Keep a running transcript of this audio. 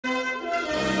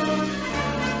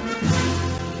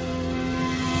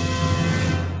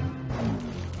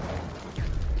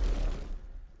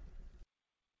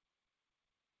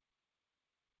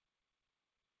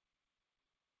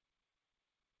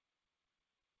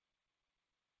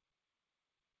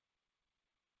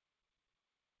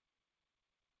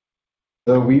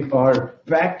So we are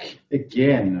back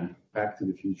again, back to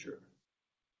the future.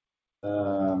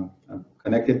 I'm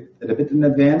connected a bit in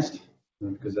advance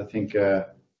because I think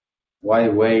why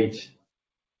wait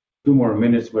 2 more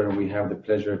minutes when we have the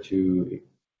pleasure to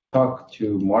talk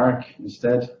to Mark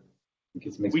instead? I think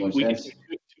it makes more We can sense. take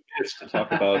 2 minutes to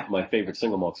talk about my favorite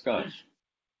single malt scotch.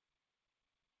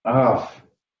 Ah,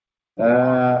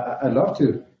 I'd love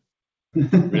to.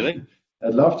 Really?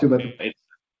 I'd love to, but It's,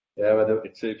 yeah, but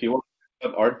it's if you want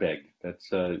Ardbeg,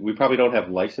 that's we probably don't have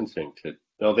licensing to.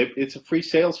 No, it's a free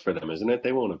sales for them, isn't it?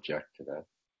 They won't object to that.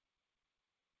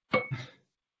 I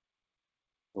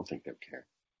don't think they'll care.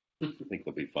 I think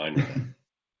they'll be fine with that.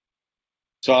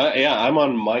 So yeah, I'm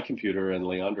on my computer and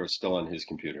Leandro's still on his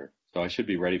computer, so I should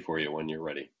be ready for you when you're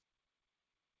ready.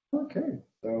 okay.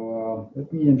 So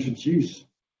let me introduce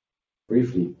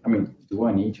briefly. I mean, do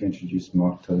I need to introduce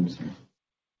Mark Tomilson?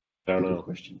 I don't Good know.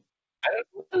 question.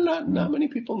 Not many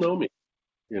people know me,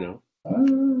 you know.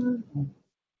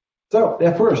 So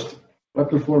yeah, first, web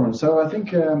performance. So I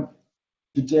think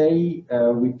today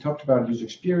we talked about user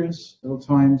experience several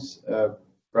times,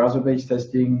 browser-based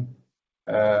testing.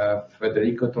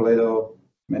 Federico Toledo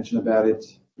mentioned about it.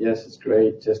 Yes, it's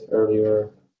great. Test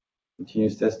earlier,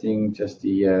 continuous testing, just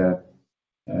the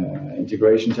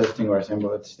integration testing or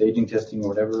assembly staging testing or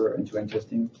whatever, end-to-end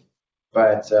testing.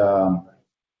 But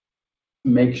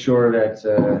make sure that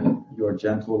you're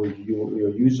gentle with your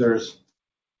users.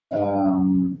 A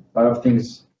lot of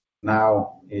things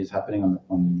now is happening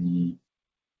on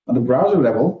the browser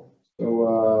level.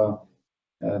 So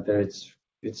there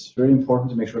it's very important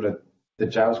to make sure that the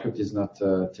JavaScript is not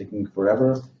taking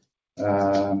forever.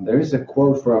 There is a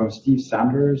quote from Steve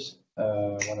Sanders,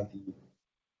 one of the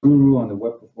guru on the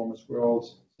web performance world,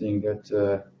 saying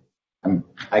that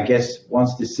I guess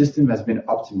once the system has been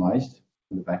optimized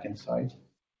on the backend side,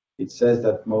 it says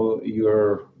that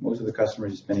most of the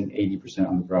customers is spending 80%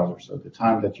 on the browser. So the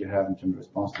time that you have in terms of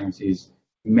response times is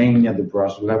mainly at the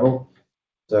browser level.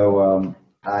 So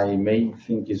I may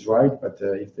think is right, but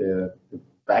if the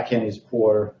backend is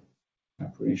poor,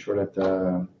 I'm pretty sure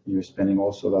that you're spending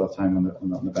also a lot of time on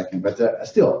the backend. But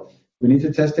still, we need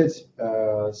to test it.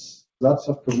 Lots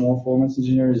of performance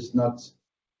engineers not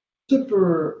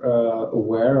super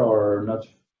aware or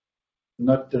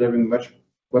not delivering much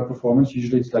web performance.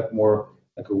 Usually, it's like more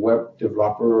like a web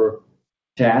developer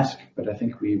task. But I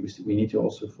think we need to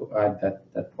also add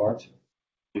that part.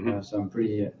 Mm-hmm. So I'm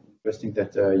pretty interesting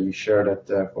that you share that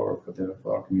for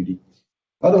our community.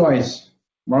 Otherwise,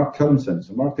 Mark Tomilson.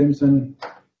 So Mark Tomilson,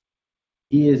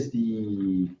 he is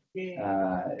the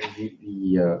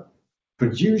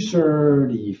producer,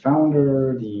 the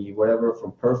founder, the whatever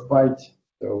from PerfByte.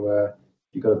 So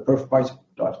you go to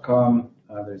perfbyte.com.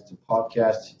 There's the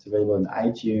podcast. It's available in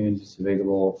iTunes. It's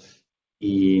available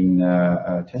in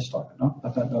Testtalk. No,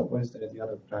 what is the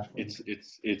other platform?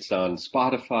 It's on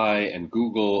Spotify and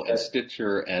Google and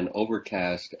Stitcher and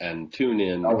Overcast and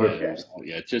TuneIn. Overcast. And,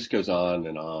 yeah, it just goes on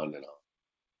and on and on.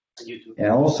 YouTube. And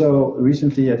also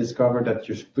recently I discovered that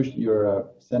you're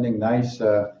sending nice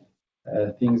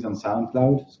things on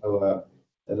SoundCloud. So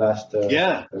the last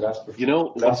you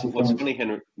know what's funny,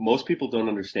 Henry? Most people don't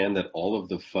understand that all of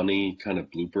the funny kind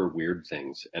of blooper weird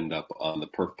things end up on the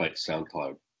PerfByte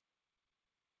SoundCloud.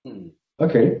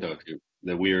 Okay. So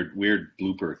the weird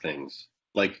blooper things,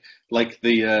 like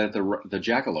the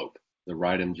jackalope, the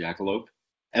Ride-em jackalope,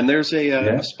 and there's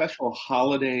a special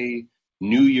holiday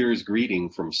New Year's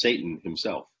greeting from Satan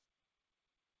himself.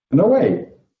 No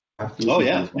way. Oh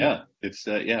yeah. It's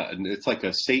and it's like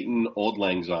a Satan Auld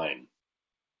Lang Syne.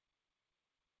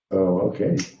 Oh,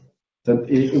 okay. So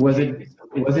was it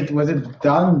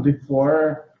done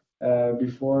before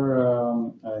News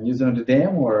on the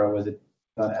Dam, or was it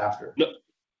done after? No.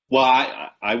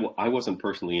 Well, I wasn't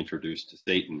personally introduced to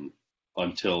Satan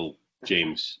until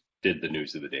James did the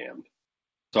News of the Damned.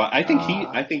 So I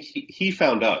think he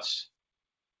found us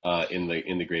in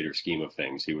the greater scheme of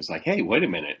things. He was like, hey, wait a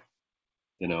minute.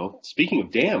 You know, speaking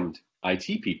of damned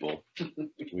IT people, I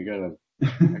gotta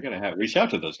reach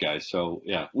out to those guys. So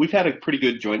yeah, we've had a pretty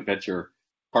good joint venture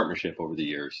partnership over the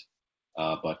years.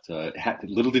 But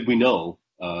little did we know,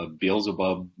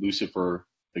 Beelzebub, Lucifer,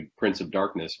 the Prince of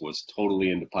Darkness, was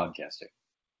totally into podcasting.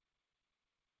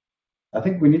 I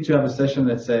think we need to have a session,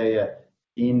 let's say,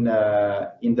 in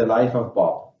the life of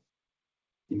Bob,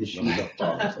 in the shoes of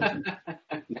Bob or something. I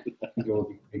think it would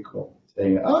be pretty cool.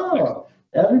 Saying,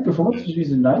 every performance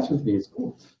is nice with me. It's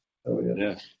cool. So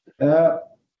yeah.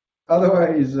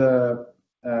 Otherwise,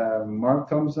 Mark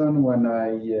Tomilson, when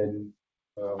I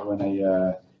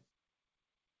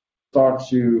start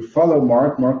to follow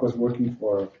Mark was working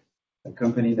for a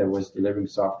company that was delivering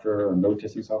software and load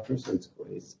testing software. So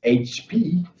it's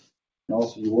HP, and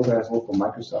also you work as well for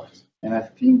Microsoft. And I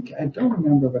think I don't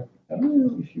remember, but I don't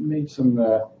know if you made some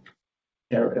a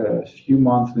few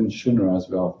months in Shunra as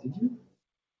well. Did you?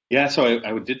 Yeah, so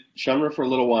I did Shunra for a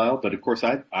little while, but of course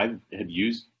I had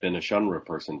been a Shunra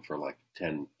person for like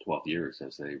 10, 12 years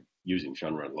as they using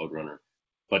Shunra and LoadRunner.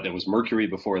 But there was Mercury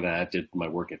before that, did my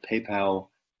work at PayPal.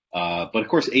 But of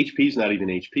course HP is not even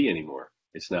HP anymore.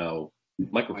 It's now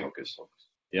Micro Focus.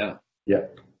 Yeah. Yeah.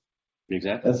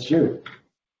 Exactly. That's true.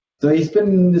 So he's been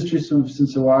in the industry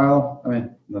since a while. I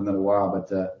mean, not a while,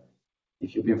 but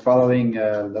if you've been following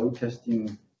load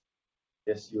testing,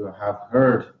 yes, you have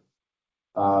heard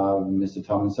Mr.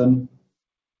 Tomilson,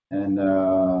 and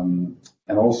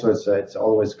also it's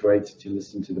always great to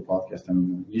listen to the podcast.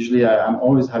 And usually I'm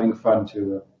always having fun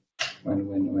to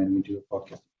when we do a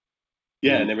podcast.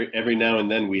 Yeah, and every now and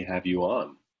then we have you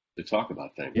on to talk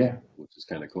about things. Yeah, which is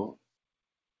kind of cool.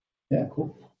 Yeah,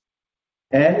 cool.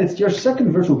 And it's your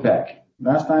second virtual pack.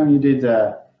 Last time you did,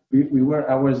 I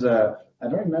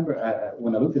don't remember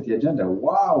when I looked at the agenda.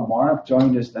 Wow, Mark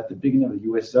joined us at the beginning of the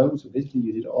USO. So basically,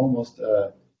 you did almost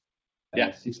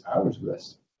 6 hours with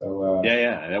us. So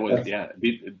that was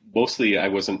Mostly I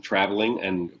wasn't traveling,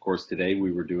 and of course today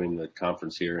we were doing the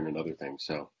conference here and another thing,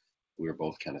 so we were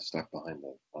both kind of stuck behind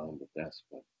the desk.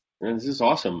 But this is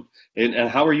awesome. And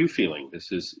how are you feeling?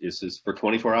 This is for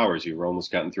 24 hours. You've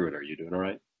almost gotten through it. Are you doing all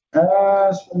right?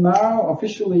 So now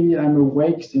officially I'm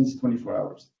awake since 24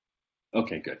 hours.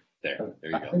 Okay, good. There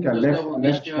you go. I think I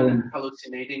left home.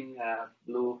 Hallucinating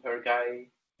blue hair guy.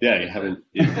 Yeah, you haven't.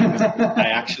 I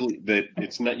actually,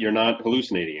 it's not. You're not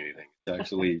hallucinating anything. It's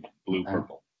actually blue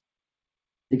purple.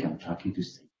 I think I'm talking to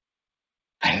Steve.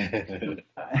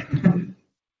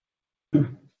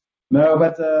 No,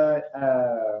 but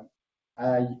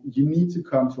you need to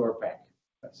come to our pack.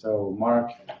 So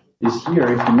Mark is here.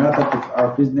 If you're not at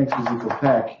our next physical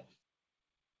pack,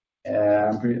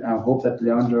 I hope that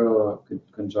Leandro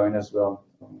can join as well.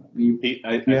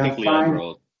 I think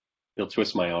Leandro, he'll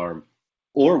twist my arm.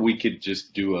 Or we could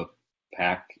just do a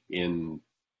pack in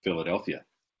Philadelphia.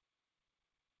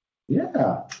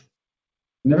 Yeah.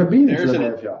 Never been in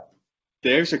Philadelphia.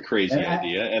 There's a crazy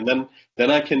idea. And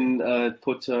then I can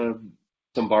put some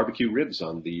barbecue ribs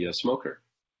on the smoker.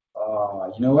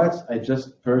 You know what? I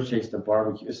just purchased a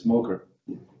barbecue smoker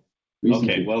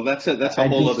recently. Okay, well that's a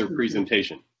whole other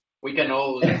presentation. We can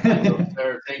all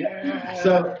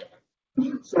So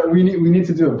we need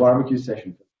to do a barbecue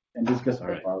session and discuss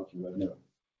our barbecue. No.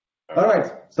 All right.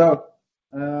 So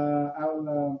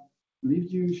I'll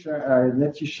let you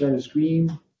share the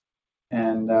screen,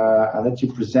 and I'll let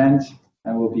you present.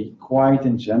 I will be quiet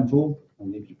and gentle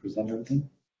and leave you present everything.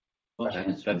 Well,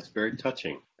 that's very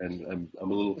touching, and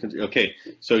I'm a little confused. Okay,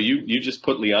 so you just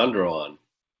put Leandro on.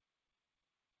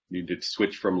 You did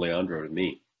switch from Leandro to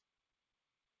me.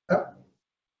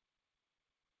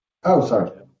 Oh,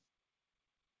 sorry.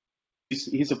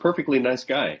 He's a perfectly nice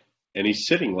guy, and he's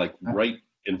sitting like right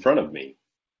in front of me.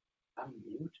 I'm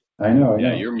muted. I know.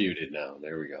 Yeah, you're muted now.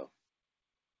 There we go.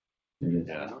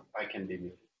 Yeah, I can be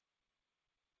muted.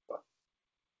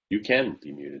 You can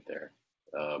be muted there.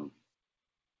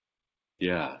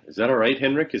 Yeah, is that all right,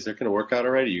 Henrik? Is that going to work out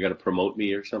all right? Are you got to promote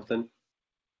me or something?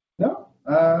 No.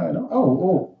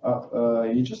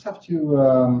 You just have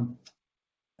to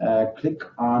click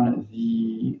on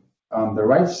the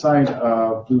right side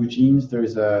of Blue Jeans.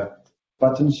 There's a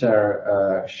button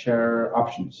share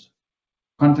options,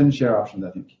 content share options.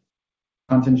 I think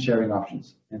content sharing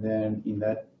options, and then in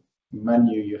that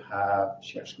menu you have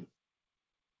share screen.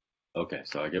 Okay,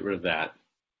 so I get rid of that.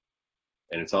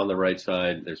 And it's on the right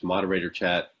side. There's moderator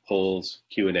chat, polls,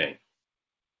 Q&A.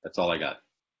 That's all I got.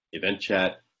 Event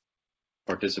chat,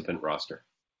 participant roster.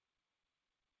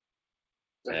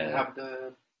 Have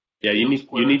the you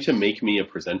need to make me a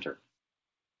presenter.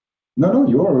 No,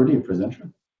 you're already a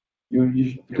presenter.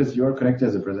 Because you're connected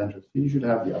as a presenter, you should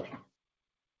have the option.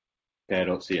 Okay, I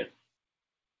don't see it.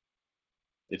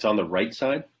 It's on the right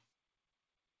side?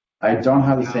 I don't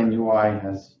have the same UI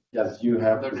as you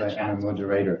have because I am a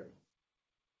moderator.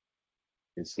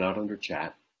 It's not under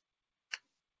chat.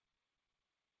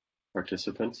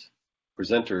 Participants,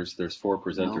 presenters. There's 4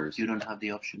 presenters. No, you don't have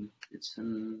the option.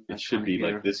 It should be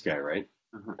like this guy, right?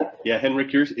 Uh-huh. Yeah,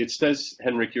 Henrik. It says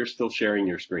Henrik. You're still sharing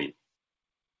your screen.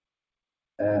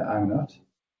 I'm not.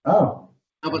 Oh.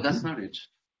 No, but that's not it.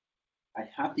 I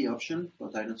have the option,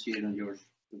 but I don't see it on yours,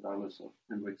 regardless of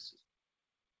Henrik's.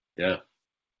 Yeah.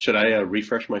 Should I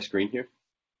refresh my screen here?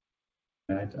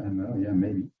 I don't know. Yeah,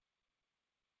 maybe.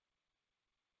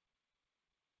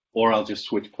 Or I'll just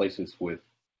switch places with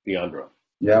Leandro.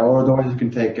 Yeah, or otherwise you can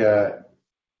take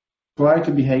try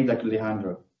to behave like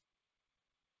Alejandro.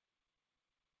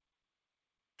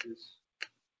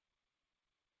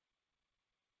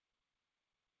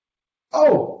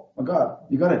 Oh my God,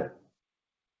 you got it.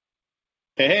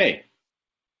 Hey,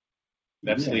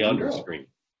 that's Yeah, there you Leandro's go. screen.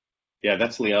 Yeah,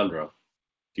 that's Leandro.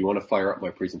 Do you want to fire up my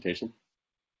presentation?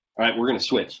 All right, we're going to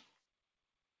switch.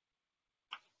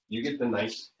 You get the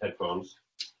nice headphones.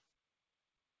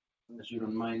 Unless you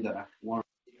don't mind that one.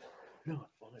 No,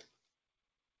 it's fine.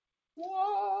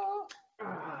 Whoa!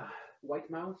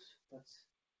 White mouse. That's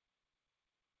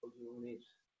what you will need.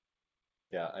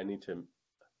 Yeah, I need to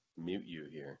mute you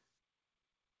here.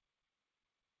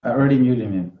 I already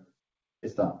muted him.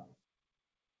 It's done.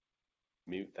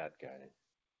 Mute that guy.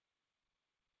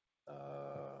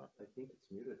 I think it's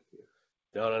muted here.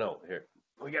 No. Here,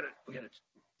 we gotta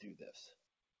do this.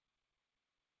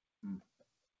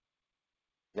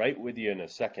 Right with you in a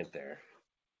second there.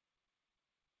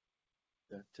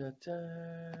 Da, da, da.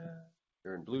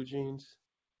 You're in blue jeans.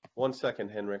 1 second,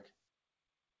 Henrik.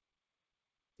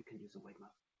 You can use a white mouse.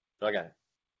 I got it.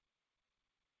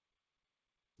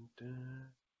 Da,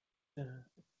 da.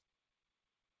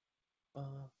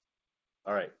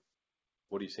 All right.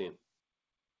 What are you seeing?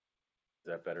 Is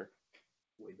that better?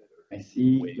 Way better. I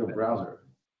see Way your better. browser.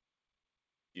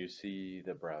 You see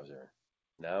the browser.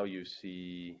 Now you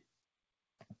see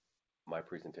my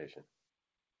presentation.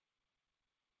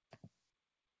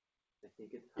 I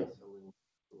think it has a little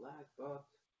lag, but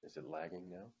Is it lagging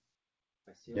now?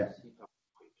 I still Yeah. see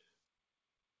PowerPoint.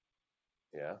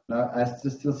 Yeah. No, I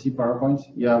still see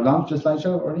PowerPoint. You have launched the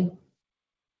slideshow already?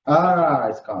 Ah,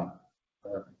 it's gone.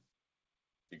 Perfect.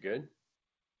 You good?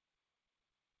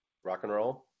 Rock and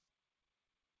roll?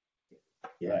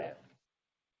 Yeah.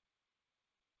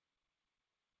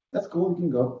 That's cool. You can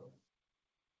go.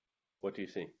 What do you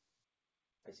see?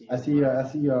 I see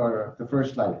your the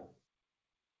first slide.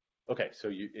 Okay, so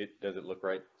does it look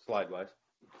right slide wise?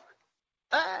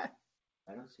 I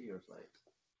don't see your slides.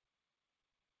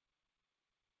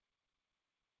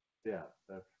 Yeah,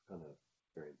 that's kind of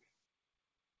strange.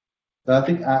 So I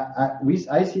think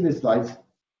I see the slides.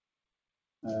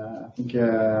 I think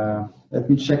let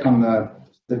me check on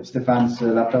Stefan's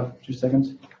laptop. 2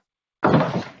 seconds.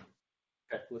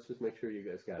 Okay, let's just make sure you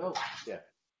guys got it. Oh, Yeah.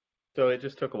 So it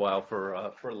just took a while for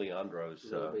Leandro's a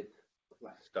little bit of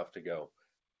lag. stuff to go.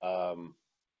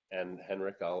 And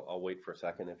Henrik, I'll wait for a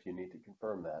second if you need to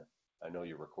confirm that. I know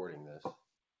you're recording this.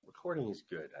 Recording is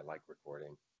good. I like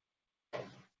recording.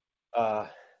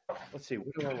 Let's see.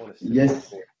 What do I want to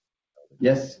say?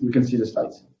 Yes, we can see the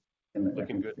slides.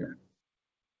 Looking good.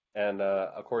 And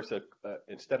of course,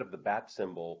 instead of the bat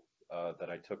symbol that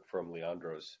I took from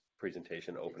Leandro's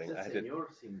presentation opening, I did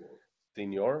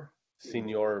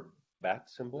Señor bat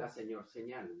symbol. La señor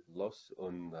señal. Los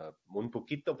un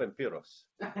poquito vampiros.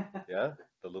 Yeah,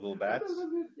 the little bats.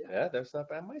 Yeah, that's not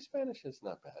bad. My Spanish is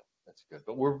not bad. That's good.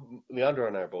 But Leandro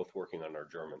and I are both working on our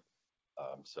German.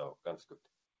 So ganz gut.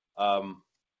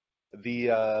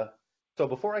 So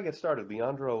before I get started,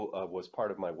 Leandro was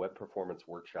part of my web performance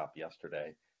workshop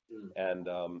yesterday, and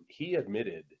he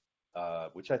admitted,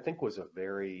 which I think was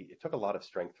it took a lot of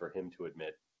strength for him to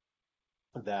admit,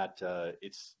 that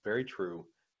it's very true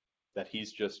that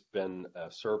he's just been a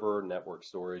server, network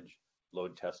storage,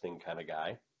 load testing kind of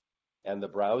guy, and the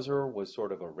browser was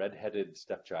sort of a redheaded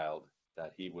stepchild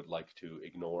that he would like to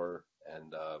ignore,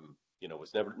 and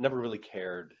was never really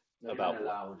cared about.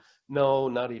 No,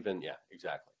 not even. Yeah,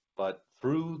 exactly. But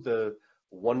through the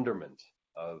wonderment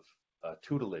of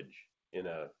tutelage in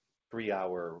a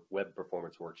 3-hour web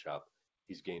performance workshop,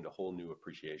 he's gained a whole new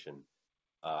appreciation.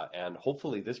 And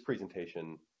hopefully this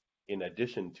presentation, in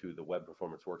addition to the web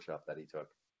performance workshop that he took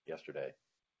yesterday,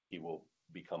 he will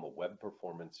become a web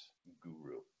performance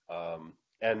guru.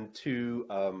 And to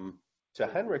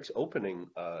Henrik's opening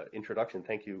introduction,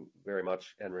 thank you very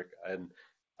much, Henrik. And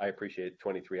I appreciate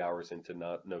 23 hours into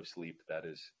no sleep. That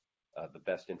is the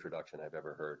best introduction I've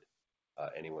ever heard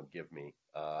anyone give me.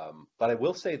 But I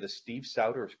will say the Steve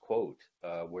Souders quote,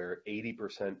 where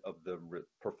 80% of the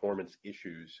performance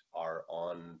issues are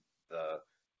on the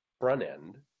front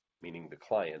end, meaning the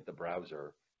client, the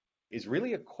browser, is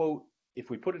really a quote. If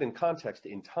we put it in context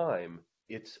in time,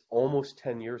 it's almost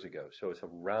 10 years ago. So it's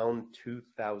around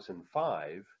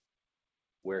 2005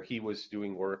 where he was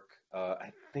doing work.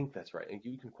 I think that's right. And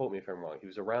you can quote me if I'm wrong. He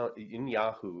was around in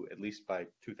Yahoo, at least by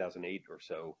 2008 or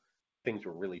so. Things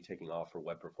were really taking off for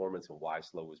web performance, and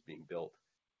YSlow was being built.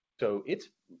 So it's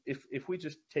if we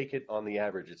just take it on the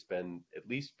average, it's been at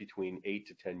least between 8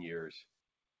 to 10 years,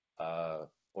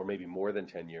 or maybe more than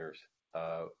 10 years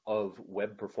of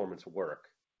web performance work,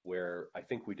 where I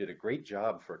think we did a great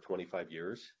job for 25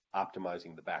 years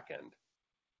optimizing the back end.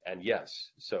 And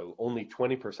yes, so only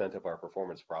 20% of our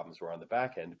performance problems were on the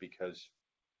back end because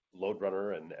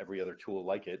LoadRunner and every other tool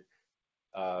like it,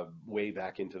 way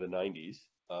back into the 90s,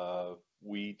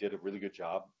 we did a really good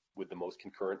job with the most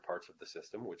concurrent parts of the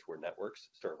system, which were networks,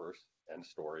 servers, and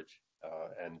storage,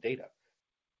 and data.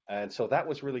 And so that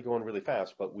was really going really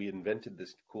fast, but we invented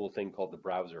this cool thing called the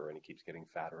browser, and it keeps getting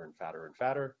fatter and fatter and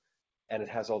fatter. And it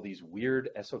has all these weird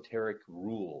esoteric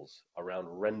rules around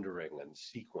rendering and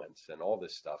sequence and all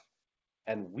this stuff.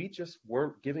 And we just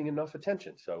weren't giving enough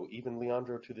attention. So even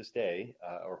Leandro to this day,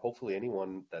 or hopefully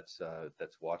anyone that's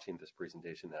watching this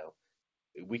presentation now,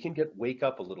 we can wake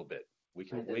up a little bit. We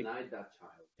can denied that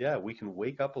child. Yeah, we can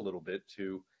wake up a little bit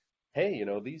to, hey,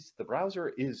 the browser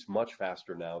is much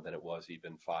faster now than it was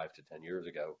even 5 to 10 years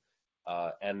ago.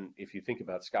 And if you think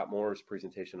about Scott Moore's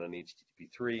presentation on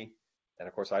HTTP3, and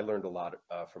of course I learned a lot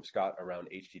from Scott around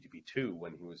HTTP2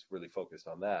 when he was really focused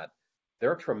on that.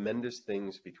 There are tremendous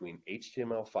things between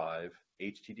HTML5,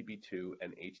 HTTP2,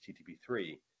 and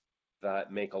HTTP3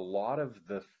 that make a lot of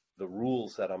the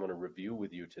rules that I'm going to review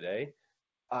with you today,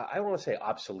 I don't want to say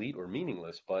obsolete or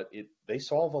meaningless, but they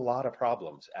solve a lot of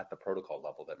problems at the protocol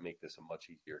level that make this much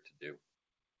easier to do.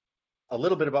 A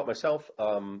little bit about myself.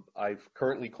 I've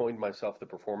currently coined myself the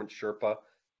Performance Sherpa.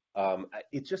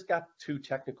 It just got too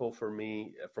technical for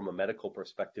me from a medical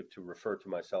perspective to refer to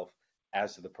myself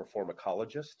as the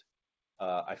performacologist.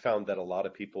 I found that a lot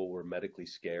of people were medically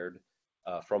scared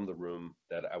from the room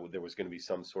that there was going to be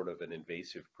some sort of an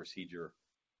invasive procedure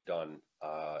done,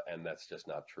 and that's just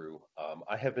not true.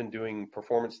 I have been doing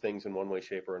performance things in one way,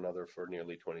 shape, or another for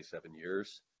nearly 27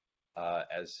 years.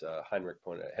 As Henrik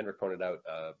pointed out,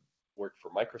 worked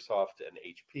for Microsoft and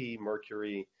HP,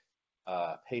 Mercury,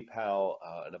 PayPal,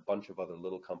 and a bunch of other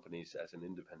little companies as an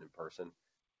independent person.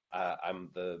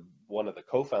 I'm one of the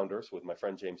co-founders with my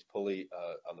friend James Pulley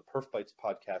on the Perf Bytes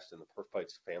podcast and the Perf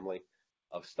Bytes family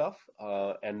of stuff,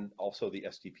 and also the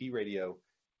STP Radio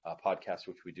podcast,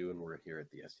 which we do, and we're here at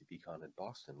the STPCon in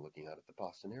Boston, looking out at the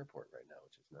Boston airport right now,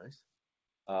 which is nice.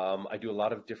 I do a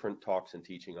lot of different talks and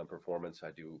teaching on performance.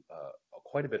 I do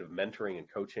quite a bit of mentoring and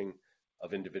coaching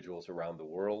of individuals around the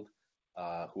world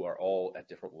who are all at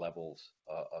different levels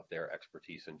of their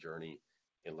expertise and journey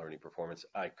in learning performance.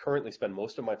 I currently spend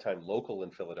most of my time local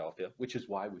in Philadelphia, which is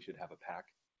why we should have a pack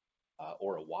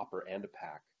or a Whopper and a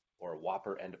pack, or a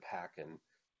Whopper and a pack and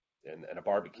a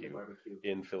barbecue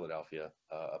in Philadelphia,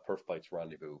 a Perf Bytes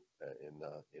rendezvous in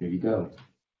There you go.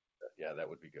 Yeah, that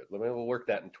would be good. We'll work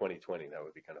that in 2020. That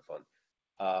would be kind of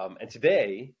fun. And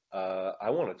today, I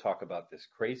want to talk about this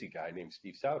crazy guy named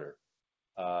Steve Souter.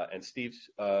 And Steve's,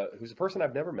 who's a person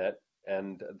I've never met.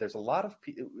 And there's a lot of,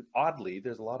 oddly,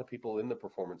 there's a lot of people in the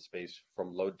performance space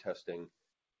from load testing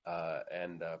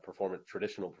and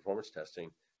traditional performance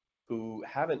testing who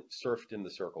haven't surfed in the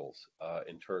circles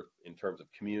in terms of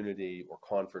community or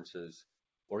conferences,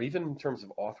 or even in terms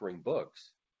of authoring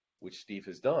books, which Steve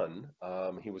has done.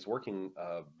 He was working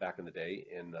back in the day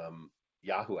in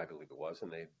Yahoo, I believe it was,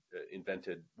 and they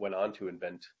went on to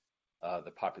invent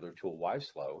the popular tool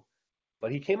Wiseflow.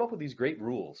 But he came up with these great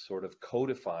rules, sort of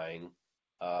codifying,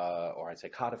 or I'd say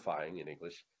codifying in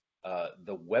English,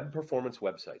 the web performance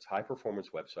websites, high performance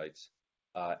websites.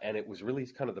 And it was really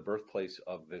kind of the birthplace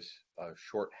of this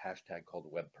short hashtag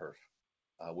called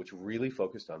WebPerf, which really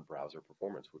focused on browser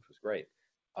performance, which was great.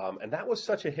 And that was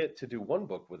such a hit to do one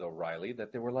book with O'Reilly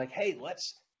that they were like, hey,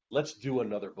 let's do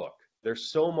another book.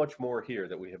 There's so much more here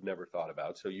that we have never thought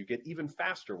about. So you get even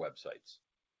faster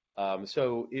websites.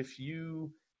 So if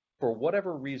you, for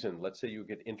whatever reason, let's say you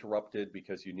get interrupted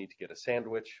because you need to get a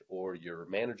sandwich, or your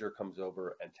manager comes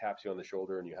over and taps you on the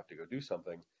shoulder and you have to go do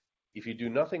something. If you do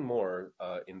nothing more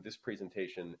in this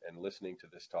presentation and listening to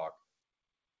this talk,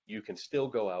 you can still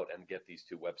go out and get these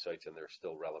two websites, and they're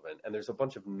still relevant. And there's a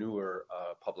bunch of newer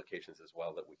publications as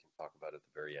well that we can talk about at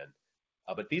the very end.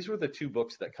 But these were the two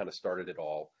books that kind of started it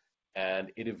all.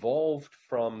 And it evolved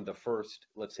from the first,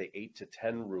 let's say, 8 to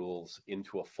 10 rules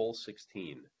into a full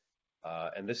 16.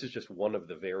 And this is just one of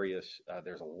the various,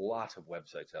 there's a lot of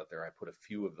websites out there. I put a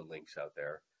few of the links out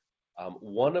there.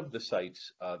 One of the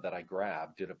sites that I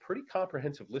grabbed did a pretty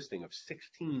comprehensive listing of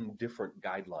 16 different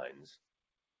guidelines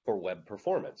for web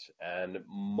performance. And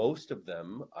most of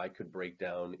them I could break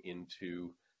down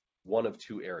into one of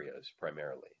two areas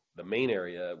primarily. The main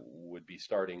area would be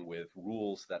starting with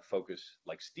rules that focus,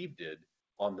 like Steve did,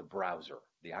 on the browser,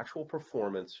 the actual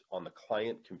performance on the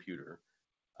client computer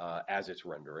as it's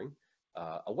rendering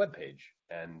a web page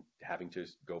and having to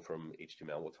go from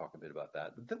HTML. We'll talk a bit about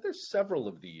that. But then there's several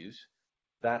of these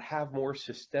that have more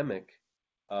systemic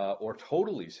or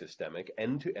totally systemic,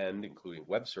 end-to-end, including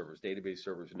web servers, database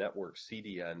servers, networks,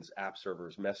 CDNs, app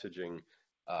servers, messaging,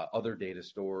 other data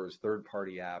stores,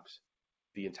 third-party apps,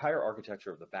 the entire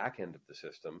architecture of the back end of the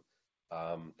system,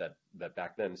 that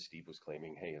back then Steve was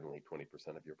claiming, hey, only 20%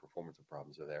 of your performance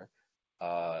problems are there.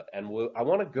 And I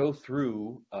want to go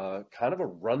through kind of a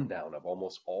rundown of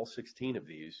almost all 16 of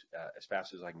these as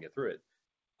fast as I can get through it.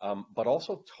 But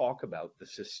also talk about the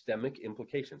systemic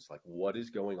implications, like what is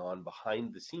going on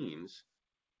behind the scenes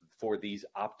for these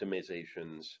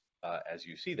optimizations as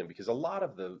you see them. Because a lot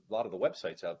of the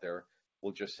websites out there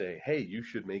will just say, hey, you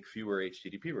should make fewer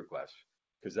HTTP requests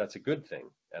because that's a good thing.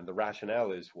 And the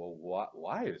rationale is, well,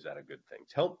 why is that a good thing?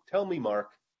 Tell me, Mark.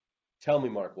 Tell me,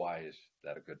 Mark, why is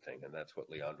that a good thing? And that's what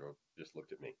Leandro just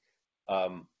looked at me.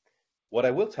 What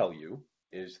I will tell you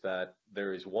is that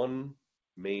there is one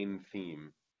main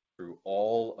theme through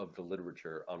all of the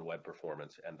literature on web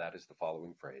performance, and that is the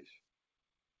following phrase.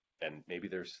 And maybe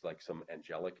there's like some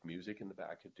angelic music in the back.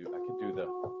 I could do the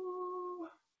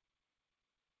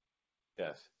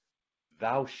yes.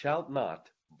 Thou shalt not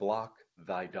block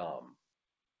thy DOM.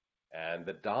 And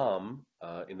the DOM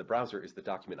in the browser is the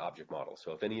document object model.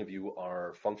 So if any of you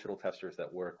are functional testers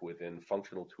that work within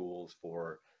functional tools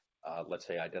for, let's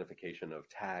say, identification of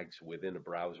tags within a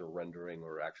browser rendering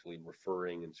or actually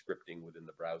referring and scripting within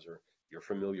the browser, you're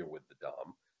familiar with the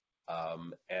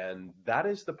DOM. And that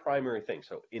is the primary thing.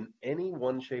 So in any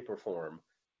one shape or form,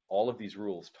 all of these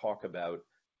rules talk about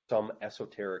some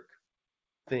esoteric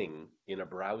thing in a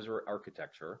browser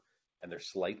architecture, and they're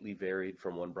slightly varied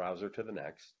from one browser to the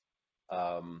next.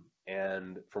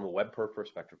 And from a web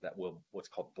perspective, that will what's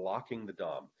called blocking the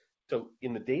DOM. So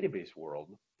in the database world,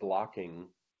 blocking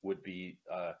would be,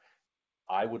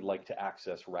 I would like to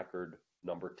access record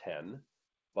number 10,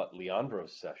 but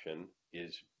Leandro's session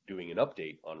is doing an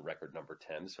update on record number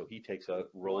 10, so he takes a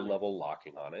row level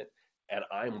locking on it, and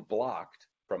I'm blocked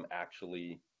from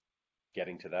actually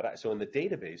getting to that. So in the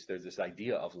database, there's this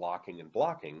idea of locking and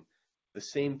blocking. The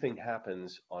same thing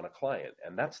happens on a client.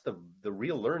 And that's the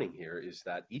real learning here, is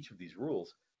that each of these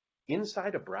rules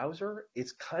inside a browser,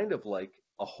 it's kind of like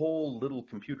a whole little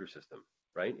computer system,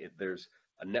 right? There's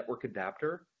a network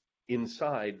adapter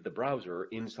inside the browser,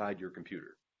 inside your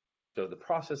computer. So the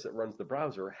process that runs the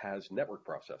browser has network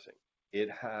processing. It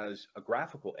has a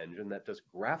graphical engine that does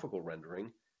graphical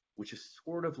rendering, which is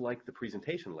sort of like the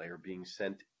presentation layer being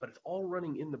sent, but it's all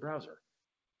running in the browser.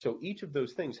 So each of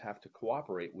those things have to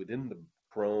cooperate within the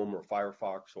Chrome or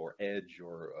Firefox or Edge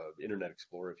or Internet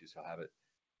Explorer, if you still have it,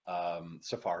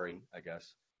 Safari, I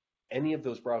guess. Any of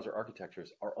those browser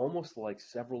architectures are almost like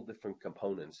several different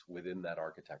components within that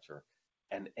architecture.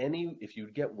 And if you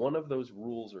get one of those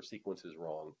rules or sequences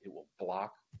wrong, it will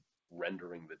block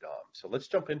rendering the DOM. So let's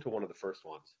jump into one of the first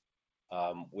ones,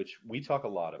 which we talk a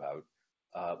lot about,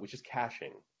 which is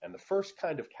caching. And the first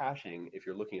kind of caching, if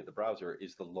you're looking at the browser,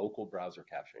 is the local browser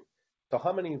caching. So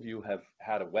how many of you have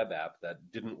had a web app that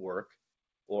didn't work,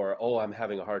 or, oh, I'm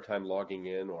having a hard time logging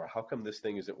in, or how come this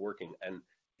thing isn't working? And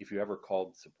if you ever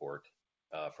called support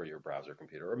for your browser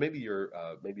computer, or maybe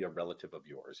maybe a relative of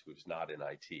yours who's not in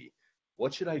IT,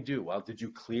 what should I do? Well, did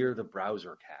you clear the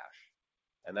browser cache?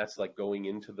 And that's like going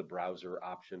into the browser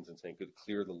options and saying, good,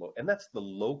 clear and that's the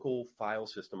local file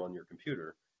system on your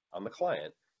computer, on the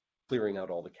client, clearing out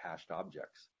all the cached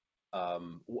objects.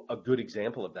 A good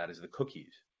example of that is the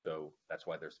cookies. So that's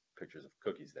why there's pictures of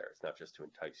cookies there. It's not just to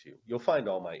entice you. You'll find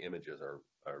all my images are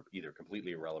either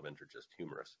completely irrelevant or just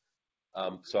humorous.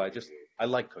 So I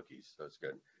like cookies, so it's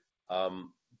good.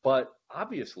 But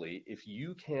obviously, if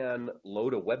you can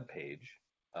load a web page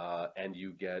and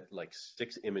you get like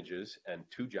 6 images and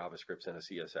 2 JavaScripts and a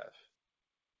CSS,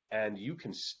 and you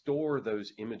can store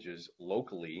those images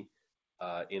locally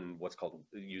in what's called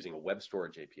using a web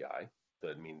storage API,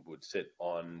 that would sit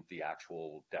on the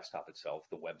actual desktop itself,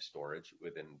 the web storage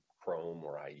within Chrome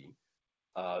or IE.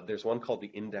 There's one called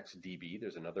the IndexedDB.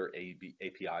 There's another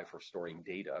API for storing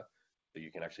data. So you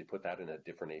can actually put that in a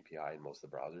different API in most of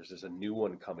the browsers. There's a new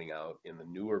one coming out in the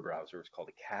newer browsers called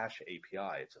a Cache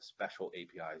API. It's a special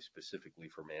API specifically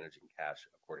for managing cache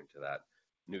according to that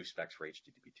new specs for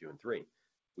HTTP 2 and 3,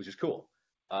 which is cool.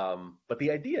 But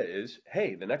the idea is,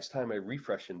 hey, the next time I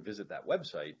refresh and visit that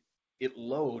website, it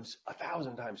loads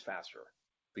 1,000 times faster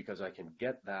because I can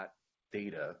get that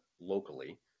data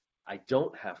locally. I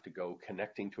don't have to go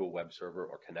connecting to a web server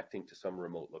or connecting to some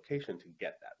remote location to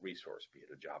get that resource, be it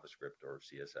a JavaScript or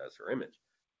CSS or image.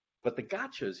 But the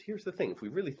gotchas, here's the thing. If we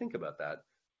really think about that,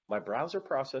 my browser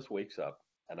process wakes up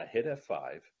and I hit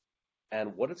F5,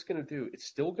 and what it's going to do, it's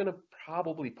still going to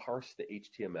probably parse the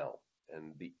HTML.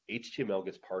 And the HTML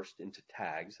gets parsed into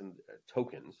tags and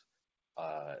tokens.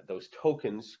 Those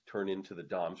tokens turn into the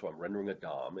DOM, so I'm rendering a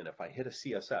DOM, and if I hit a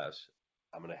CSS,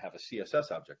 I'm going to have a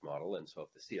CSS object model, and so if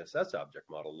the CSS object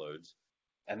model loads,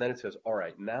 and then it says, all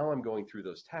right, now I'm going through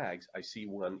those tags, I see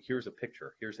one, here's a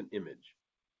picture, here's an image,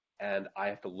 and I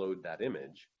have to load that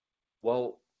image.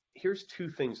 Well, here's two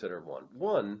things that are one.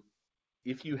 One,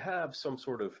 if you have some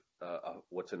sort of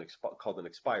what's called an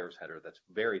expires header that's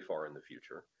very far in the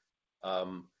future,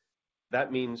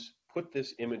 that means put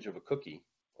this image of a cookie,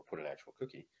 or put an actual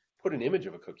cookie, put an image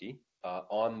of a cookie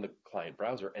on the client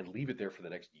browser and leave it there for the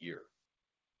next year.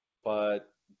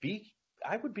 But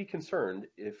I would be concerned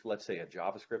if, let's say, a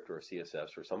JavaScript or a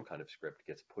CSS or some kind of script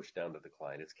gets pushed down to the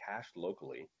client. It's cached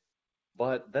locally,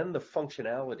 but then the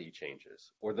functionality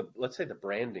changes, or let's say the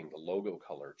branding, the logo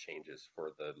color changes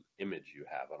for the image you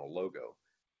have on a logo.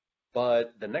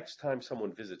 But the next time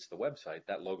someone visits the website,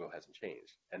 that logo hasn't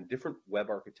changed. And different web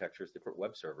architectures, different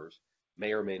web servers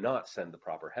may or may not send the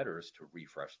proper headers to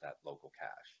refresh that local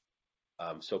cache.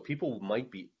 So people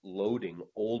might be loading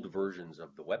old versions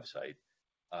of the website,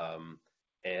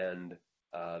 and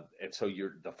so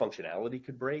the functionality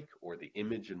could break, or the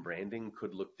image and branding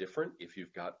could look different if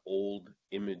you've got old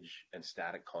image and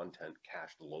static content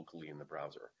cached locally in the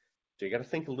browser. So you got to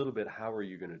think a little bit, how are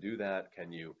you going to do that?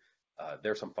 Can you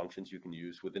there are some functions you can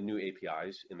use with the new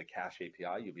APIs. In the cache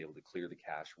API, you'll be able to clear the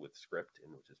cache with script,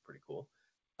 which is pretty cool.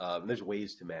 There's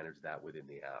ways to manage that within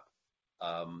the app.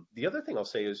 The other thing I'll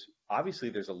say is, obviously,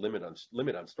 there's a limit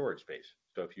on storage space.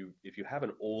 So if you have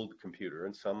an old computer,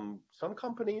 and some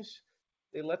companies,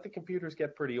 they let the computers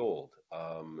get pretty old.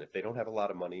 If they don't have a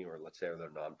lot of money, or let's say they're a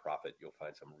nonprofit, you'll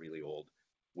find some really old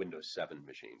Windows 7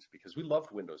 machines, because we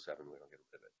loved Windows 7. We don't get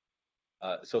rid of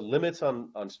it. So limits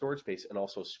on storage space, and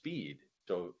also speed.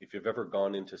 So if you've ever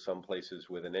gone into some places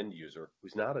with an end user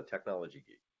who's not a technology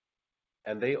geek,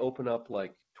 and they open up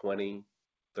like 20,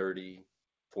 30,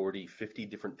 40, 50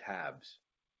 different tabs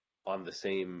on the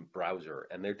same browser,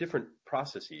 and they're different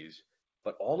processes,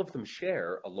 but all of them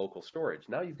share a local storage.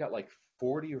 Now you've got like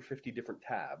 40 or 50 different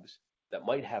tabs that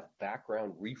might have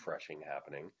background refreshing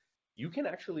happening. You can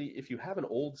actually, if you have an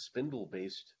old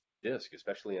spindle-based disk,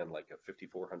 especially on like a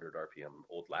 5400 RPM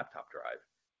old laptop drive,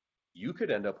 you could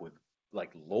end up with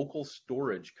like local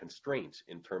storage constraints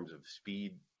in terms of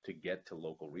speed to get to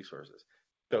local resources.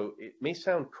 So it may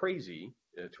sound crazy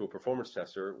to a performance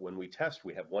tester. When we test,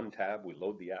 we have one tab, we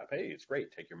load the app, hey, it's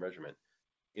great, take your measurement.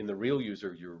 In the real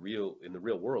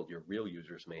world, your real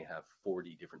users may have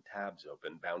 40 different tabs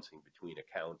open, bouncing between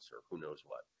accounts or who knows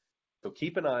what. So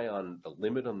keep an eye on the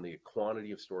limit on the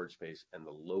quantity of storage space and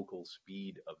the local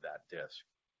speed of that disk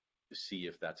to see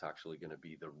if that's actually going to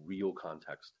be the real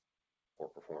context for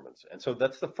performance. And so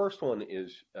that's the first one.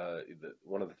 Is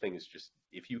one of the things, just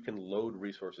if you can load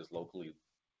resources locally,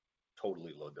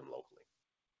 totally load them locally.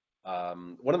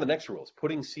 One of the next rules,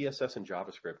 putting CSS and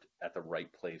JavaScript at the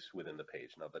right place within the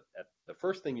page. Now, the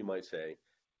first thing you might say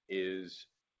is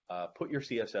put your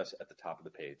CSS at the top of the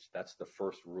page. That's the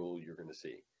first rule you're going to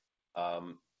see.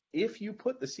 If you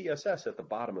put the CSS at the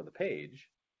bottom of the page,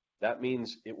 that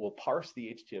means it will parse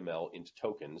the HTML into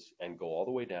tokens and go all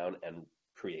the way down and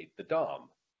create the DOM.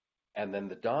 And then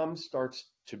the DOM starts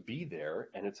to be there,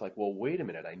 and it's like, well, wait a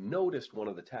minute, I noticed one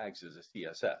of the tags is a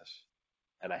CSS,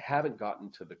 and I haven't gotten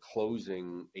to the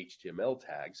closing HTML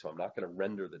tag, so I'm not going to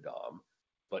render the DOM.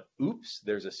 But oops,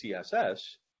 there's a CSS,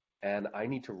 and I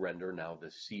need to render now the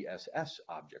CSS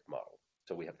object model.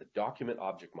 So we have the document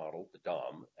object model, the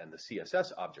DOM, and the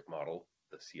CSS object model,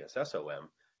 the CSSOM,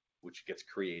 which gets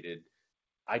created,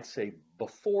 I'd say,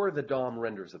 before the DOM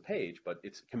renders the page, but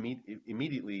it's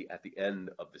immediately at the end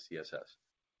of the CSS.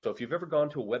 So if you've ever gone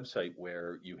to a website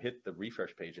where you hit the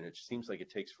refresh page and it seems like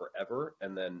it takes forever,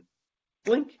 and then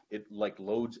blink, it like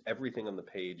loads everything on the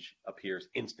page, appears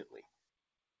instantly.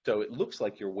 So it looks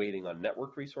like you're waiting on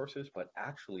network resources, but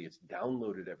actually it's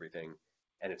downloaded everything,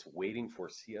 and it's waiting for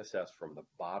CSS from the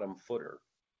bottom footer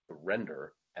to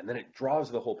render, and then it draws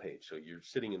the whole page. So you're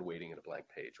sitting and waiting in a blank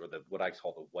page, or what I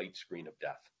call the white screen of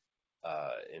death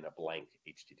in a blank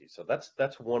HTTP. So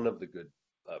that's one of the good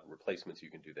replacements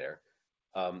you can do there.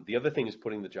 The other thing is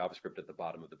putting the JavaScript at the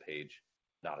bottom of the page,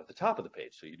 not at the top of the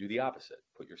page. So you do the opposite.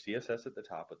 Put your CSS at the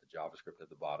top, with the JavaScript at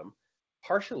the bottom,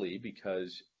 partially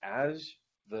because as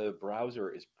the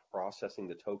browser is processing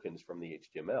the tokens from the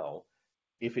HTML,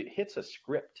 if it hits a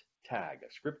script tag,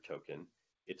 a script token,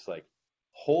 it's like,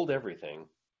 hold everything.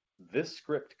 This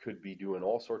script could be doing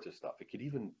all sorts of stuff. It could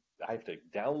even, I have to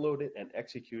download it and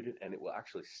execute it, and it will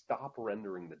actually stop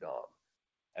rendering the DOM.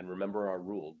 And remember our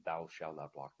rule, thou shalt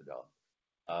not block the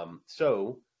DOM.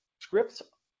 So scripts,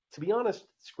 to be honest,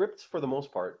 scripts for the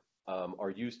most part are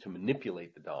used to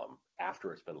manipulate the DOM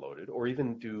after it's been loaded, or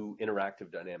even do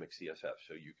interactive dynamic CSS.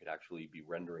 So you could actually be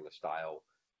rendering a style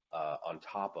on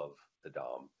top of the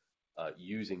DOM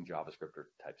using JavaScript or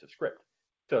types of script.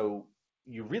 So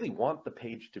you really want the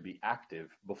page to be active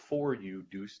before you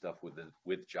do stuff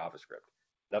with JavaScript.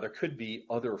 Now, there could be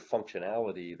other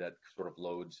functionality that sort of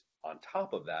loads on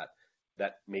top of that,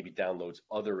 that maybe downloads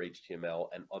other HTML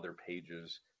and other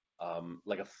pages.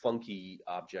 Like a funky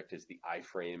object is the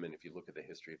iframe, and if you look at the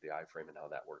history of the iframe and how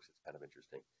that works, it's kind of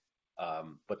interesting.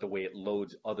 But the way it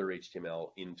loads other HTML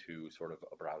into sort of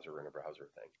a browser and a browser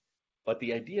thing. But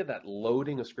the idea that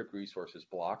loading a script resource is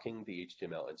blocking the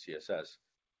HTML and CSS,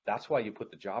 that's why you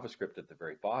put the JavaScript at the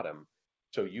very bottom,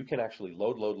 so you can actually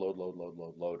load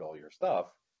all your stuff.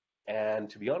 And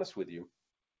to be honest with you,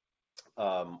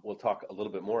 we'll talk a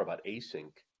little bit more about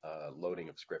async loading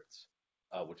of scripts,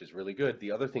 which is really good.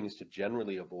 The other thing is to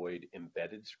generally avoid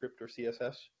embedded script or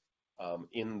CSS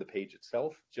in the page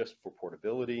itself, just for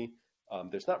portability.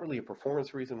 There's not really a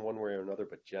performance reason one way or another,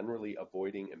 but generally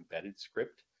avoiding embedded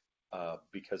script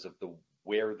because of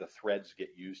where the threads get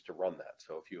used to run that.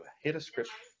 So if you hit a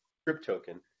script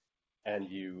token and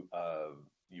you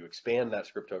expand that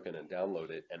script token and download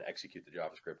it and execute the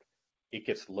JavaScript, it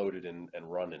gets loaded and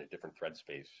run in a different thread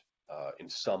space in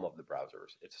some of the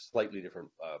browsers. It's a slightly different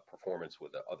performance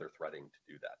with the other threading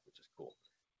to do that, which is cool.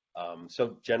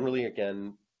 So generally,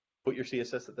 again, put your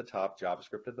CSS at the top,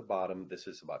 JavaScript at the bottom. This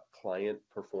is about client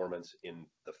performance in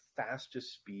the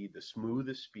fastest speed, the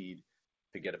smoothest speed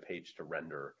to get a page to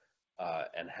render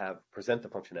and present the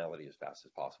functionality as fast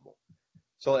as possible.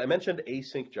 So I mentioned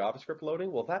async JavaScript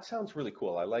loading. Well, that sounds really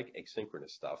cool. I like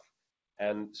asynchronous stuff.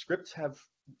 And scripts have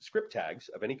script tags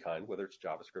of any kind, whether it's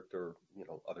JavaScript or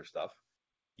other stuff.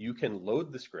 You can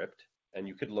load the script, and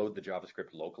you could load the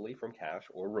JavaScript locally from cache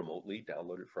or remotely,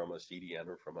 download it from a CDN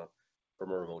or from a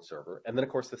remote server. And then,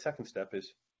 of course, the second step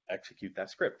is execute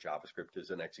that script. JavaScript is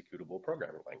an executable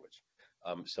programming language.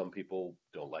 Some people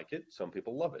don't like it. Some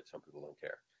people love it. Some people don't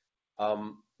care.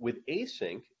 With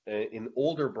async, in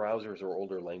older browsers or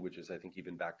older languages, I think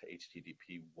even back to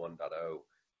HTTP 1.0,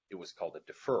 it was called a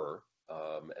defer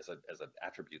as an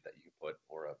attribute that you could put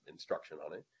or an instruction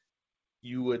on it.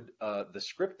 You would the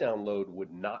script download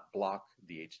would not block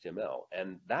the HTML,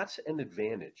 and that's an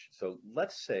advantage. So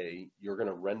let's say you're going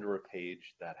to render a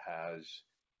page that has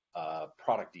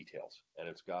product details, and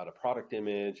it's got a product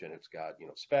image, and it's got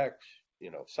specs,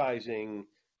 sizing,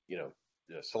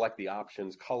 select the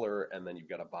options, color, and then you've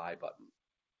got a buy button.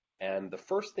 And the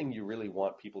first thing you really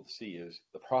want people to see is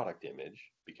the product image,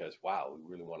 because, wow,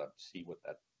 we really want to see what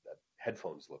that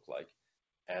headphones look like.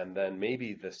 And then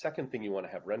maybe the second thing you want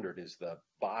to have rendered is the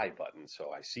buy button.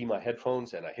 So I see my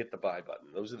headphones and I hit the buy button.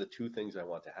 Those are the two things I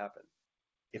want to happen.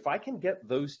 If I can get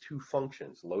those two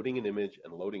functions, loading an image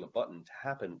and loading a button, to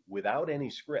happen without any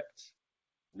scripts,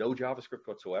 no JavaScript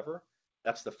whatsoever,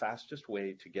 that's the fastest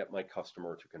way to get my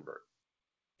customer to convert.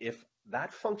 If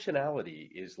that functionality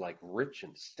is like rich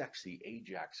and sexy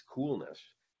Ajax coolness,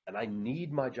 and I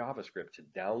need my JavaScript to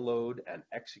download and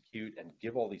execute and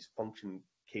give all these function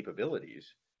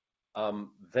capabilities,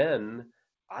 then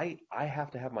I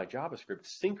have to have my JavaScript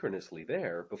synchronously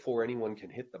there before anyone can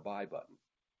hit the buy button.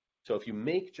 So if you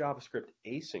make JavaScript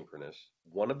asynchronous,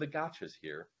 one of the gotchas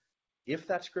here, if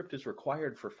that script is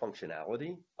required for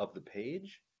functionality of the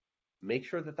page, make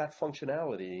sure that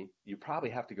functionality, you probably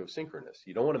have to go synchronous.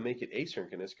 You don't want to make it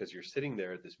asynchronous because you're sitting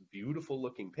there at this beautiful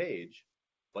looking page,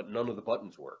 but none of the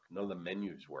buttons work, none of the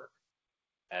menus work.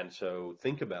 And so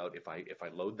think about if I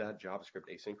load that JavaScript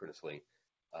asynchronously,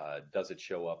 does it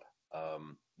show up?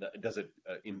 Does it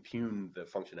impugn the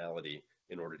functionality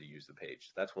in order to use the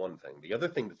page? That's one thing. The other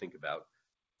thing to think about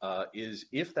is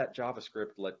if that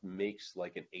JavaScript makes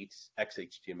like an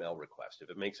XHTML request, if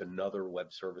it makes another web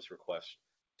service request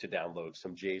to download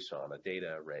some JSON, a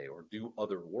data array, or do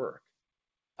other work,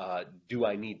 do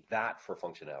I need that for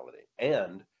functionality?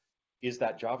 And is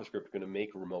that JavaScript going to make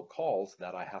remote calls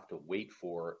that I have to wait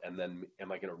for, and then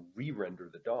am I going to re-render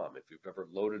the DOM? If you've ever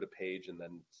loaded a page and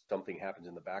then something happens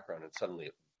in the background and suddenly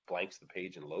it blanks the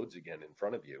page and loads again in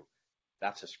front of you,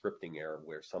 that's a scripting error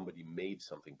where somebody made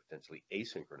something potentially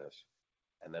asynchronous,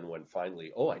 and then when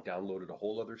finally, I downloaded a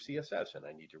whole other CSS and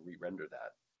I need to re-render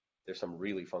that. There's some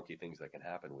really funky things that can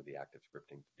happen with the active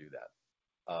scripting to do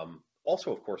that.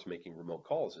 Also, of course, making remote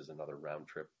calls is another round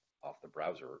trip off the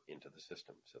browser into the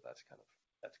system, so that's kind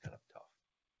of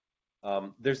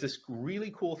tough. There's this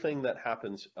really cool thing that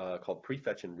happens called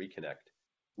prefetch and reconnect,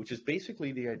 which is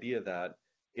basically the idea that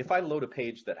if I load a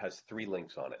page that has 3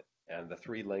 links on it, and the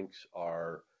 3 links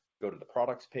are go to the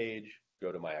products page,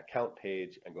 go to my account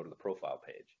page, and go to the profile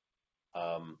page.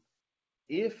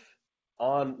 If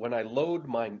when I load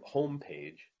my home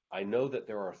page, I know that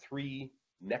there are 3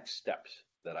 next steps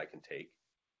that I can take.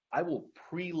 I will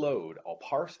preload, I'll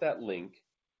parse that link.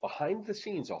 Behind the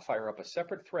scenes, I'll fire up a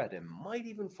separate thread and might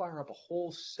even fire up a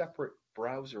whole separate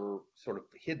browser sort of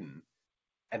hidden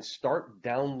and start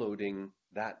downloading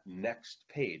that next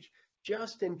page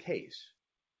just in case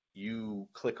you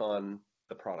click on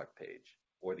the product page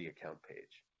or the account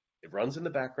page. It runs in the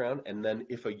background, and then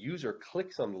if a user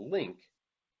clicks on the link,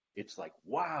 it's like,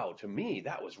 wow, to me,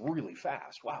 that was really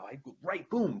fast. Wow,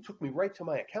 boom, took me right to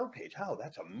my account page. Wow,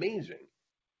 that's amazing.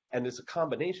 And it's a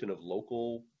combination of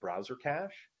local browser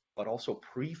cache, but also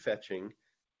prefetching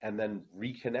and then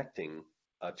reconnecting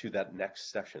to that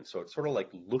next session. So it's sort of like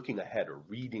looking ahead or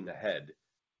reading ahead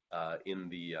in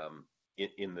the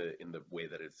way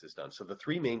that it's done. So the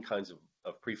 3 main kinds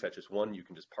of prefetches: one, you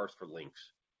can just parse for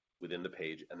links within the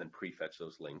page and then prefetch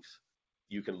those links.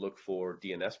 You can look for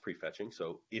DNS prefetching.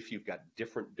 So if you've got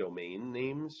different domain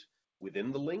names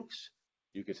within the links,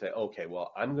 you could say, okay,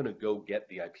 well, I'm going to go get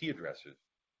the IP addresses,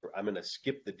 or I'm going to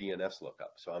skip the DNS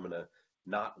lookup. So I'm going to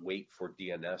not wait for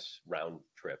DNS round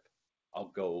trip.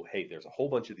 I'll go, hey, there's a whole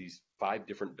bunch of these 5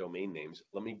 different domain names.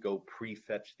 Let me go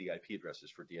prefetch the IP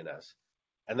addresses for DNS.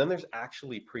 And then there's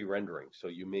actually pre-rendering. So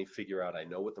you may figure out, I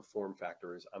know what the form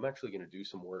factor is. I'm actually going to do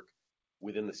some work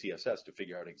within the CSS to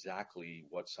figure out exactly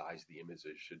what size the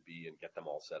images should be and get them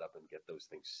all set up and get those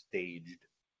things staged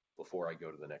before I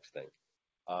go to the next thing.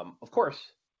 Of course,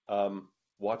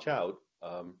 watch out.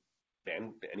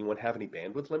 Anyone have any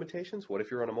bandwidth limitations? What if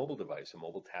you're on a mobile device, a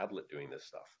mobile tablet doing this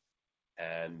stuff?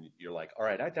 And you're like, all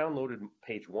right, I downloaded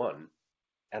page 1,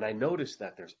 and I noticed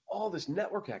that there's all this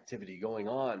network activity going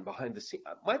on behind the scene.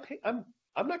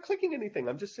 I'm not clicking anything.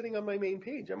 I'm just sitting on my main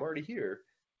page. I'm already here.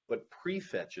 But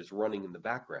prefetch is running in the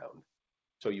background.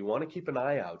 So you want to keep an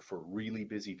eye out for really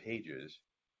busy pages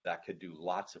that could do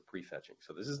lots of prefetching.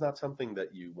 So this is not something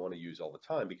that you want to use all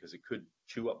the time because it could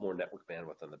chew up more network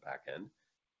bandwidth on the back end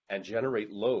and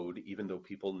generate load even though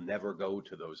people never go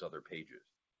to those other pages.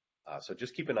 So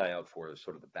just keep an eye out for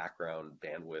sort of the background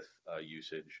bandwidth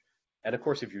usage. And of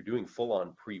course, if you're doing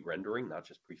full-on pre-rendering, not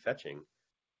just prefetching,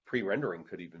 pre-rendering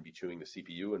could even be chewing the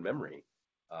CPU and memory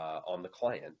on the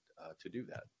client to do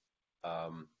that.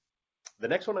 The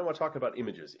next one I want to talk about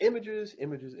images. Images.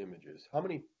 How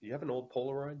many? Do you have an old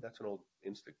Polaroid? That's an old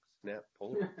Instant-Snap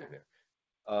Polaroid in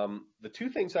there. The 2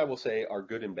 things I will say are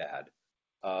good and bad.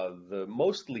 The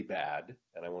mostly bad,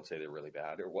 and I won't say they're really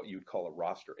bad, are what you'd call a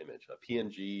raster image, a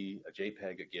PNG, a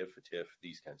JPEG, a GIF, a TIFF,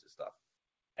 these kinds of stuff.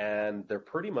 And they're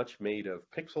pretty much made of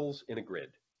pixels in a grid.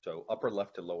 So upper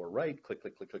left to lower right, click,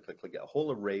 click, click, click, click, click, a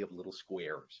whole array of little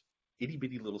squares, itty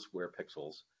bitty little square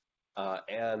pixels.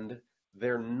 And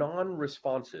they're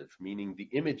non-responsive, meaning the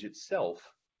image itself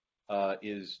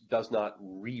does not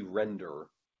re-render.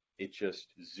 It just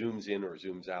zooms in or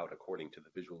zooms out according to the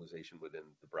visualization within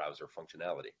the browser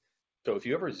functionality. So if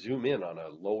you ever zoom in on a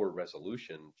lower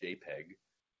resolution JPEG,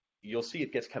 you'll see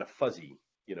it gets kind of fuzzy.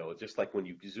 Just like when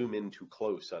you zoom in too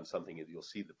close on something, you'll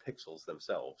see the pixels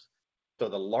themselves. So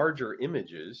the larger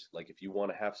images, like if you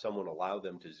want to have someone allow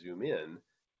them to zoom in,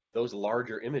 those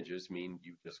larger images mean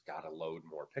you just got to load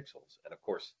more pixels. And of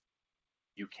course,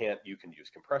 you can use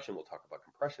compression. We'll talk about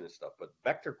compression and stuff, but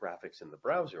vector graphics in the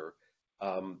browser,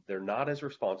 they're not as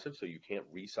responsive, so you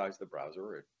can't resize the browser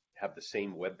or have the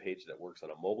same web page that works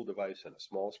on a mobile device and a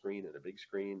small screen and a big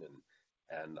screen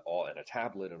and a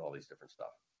tablet and all these different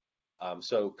stuff.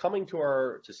 So coming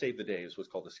to save the day is what's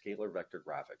called the scalar vector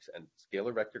graphics. And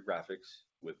scalar vector graphics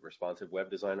with responsive web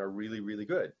design are really, really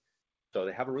good. So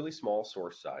they have a really small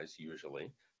source size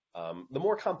usually. The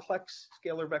more complex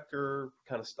scalar vector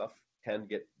kind of stuff can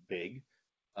get big,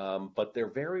 but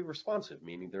they're very responsive,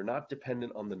 meaning they're not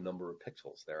dependent on the number of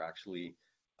pixels. They're actually,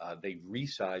 they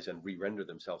resize and re-render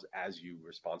themselves as you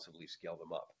responsively scale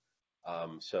them up.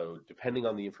 So depending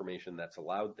on the information that's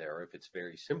allowed there, if it's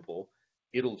very simple,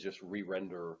 it'll just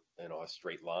re-render a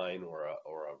straight line or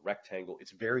a rectangle.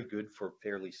 It's very good for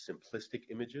fairly simplistic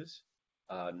images,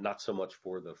 not so much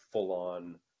for the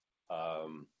full-on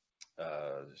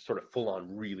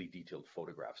really detailed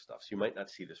photograph stuff. So you might not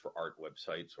see this for art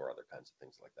websites or other kinds of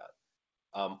things like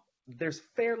that. There's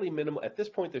fairly minimal, at this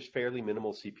point, there's fairly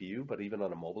minimal CPU, but even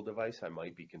on a mobile device, I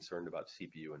might be concerned about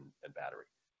CPU and battery.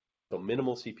 So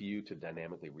minimal CPU to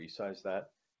dynamically resize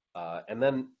that. And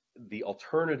then the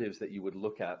alternatives that you would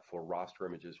look at for raster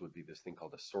images would be this thing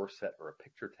called a source set or a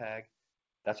picture tag.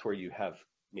 That's where you have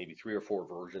maybe 3 or 4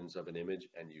 versions of an image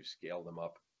and you scale them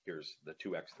up. Here's the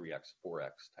 2x, 3x,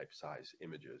 4x type size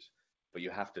images. But you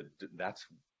have to,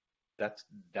 that's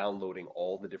downloading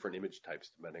all the different image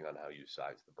types depending on how you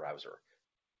size the browser.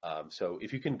 So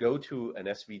if you can go to an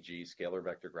SVG, scalar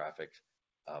vector graphics,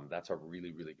 that's a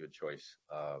really, really good choice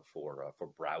for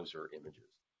browser images.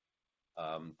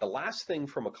 The last thing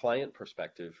from a client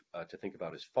perspective to think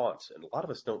about is fonts, and a lot of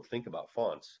us don't think about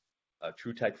fonts.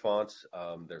 True type fonts,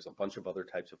 there's a bunch of other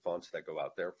types of fonts that go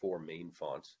out there for main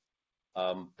fonts.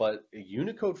 But a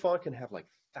Unicode font can have like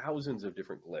thousands of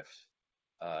different glyphs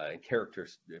and character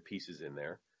pieces in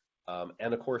there.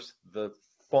 And of course, the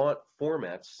font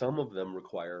formats, some of them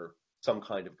require some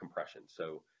kind of compression.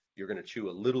 So you're going to chew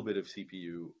a little bit of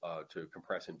CPU to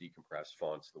compress and decompress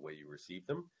fonts the way you receive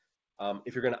them.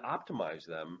 If you're going to optimize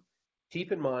them,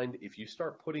 keep in mind if you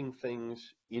start putting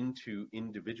things into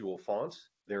individual fonts,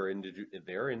 they're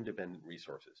independent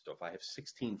resources. So if I have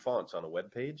 16 fonts on a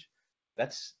web page,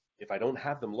 if I don't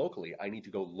have them locally, I need to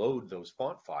go load those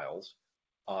font files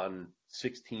on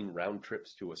 16 round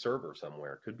trips to a server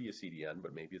somewhere. It could be a CDN,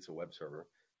 but maybe it's a web server.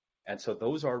 And so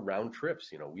those are round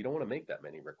trips. We don't want to make that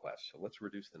many requests. So let's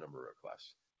reduce the number of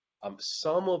requests.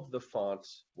 Some of the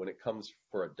fonts, when it comes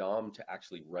for a DOM to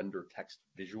actually render text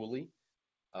visually,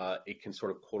 it can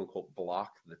sort of quote unquote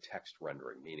block the text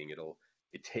rendering, meaning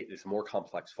it's more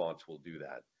complex fonts will do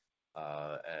that.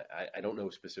 I don't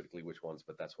know specifically which ones,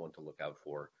 but that's one to look out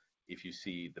for. If you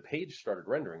see the page started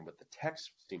rendering, but the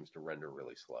text seems to render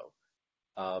really slow.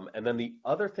 And then the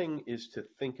other thing is to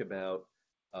think about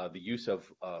the use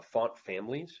of font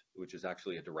families, which is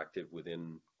actually a directive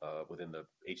within the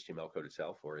HTML code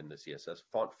itself or in the CSS.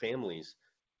 Font families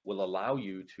will allow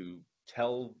you to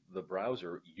tell the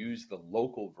browser use the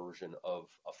local version of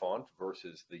a font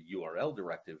versus the URL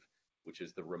directive, which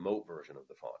is the remote version of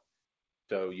the font.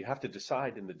 So you have to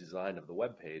decide in the design of the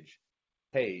web page,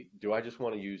 hey, do I just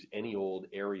want to use any old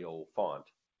Arial font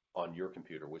on your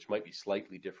computer, which might be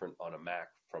slightly different on a Mac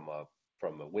from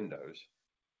a Windows,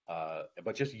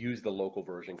 but just use the local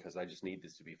version because I just need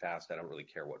this to be fast. I don't really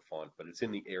care what font, but it's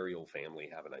in the Arial family.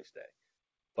 Have a nice day.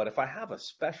 But if I have a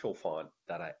special font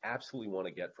that I absolutely want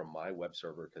to get from my web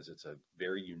server because it's a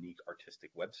very unique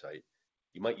artistic website,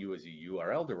 you might use a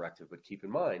URL directive, but keep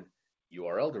in mind,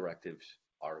 URL directives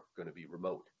are going to be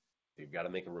remote. You've got to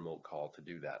make a remote call to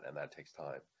do that, and that takes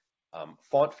time.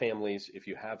 Font families, if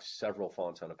you have several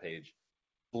fonts on a page,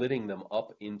 splitting them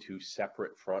up into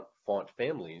separate font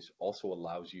families also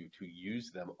allows you to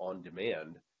use them on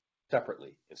demand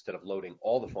separately. Instead of loading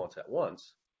all the fonts at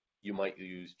once, you might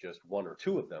use just one or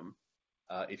two of them.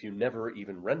 If you never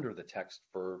even render the text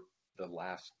for the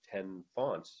last 10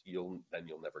 fonts, you'll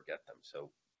never get them.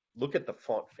 So look at the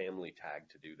font family tag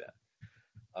to do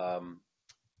that.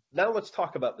 Now let's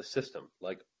talk about the system,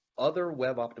 like other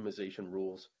web optimization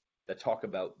rules that talk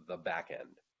about the back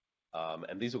end.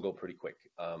 And these will go pretty quick.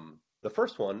 The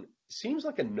first one seems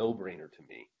like a no-brainer to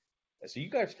me. So you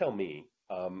guys tell me,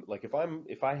 like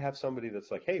if I have somebody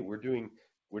that's like, hey,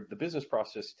 the business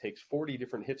process takes 40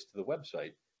 different hits to the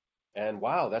website, and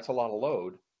wow, that's a lot of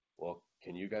load. Well,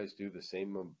 can you guys do the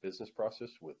same business process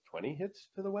with 20 hits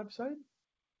to the website?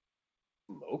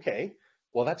 Okay.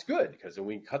 Well, that's good because then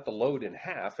we cut the load in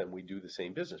half and we do the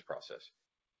same business process.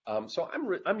 So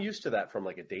I'm used to that from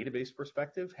like a database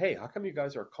perspective. Hey, how come you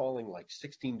guys are calling like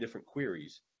 16 different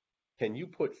queries? Can you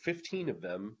put 15 of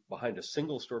them behind a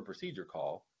single stored procedure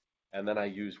call, and then I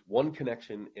use one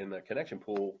connection in the connection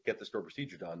pool, get the stored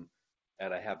procedure done,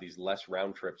 and I have these less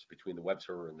round trips between the web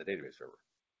server and the database server?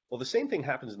 Well, the same thing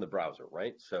happens in the browser,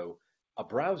 right? So a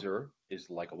browser is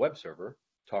like a web server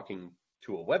talking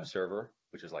to a web server,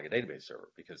 which is like a database server,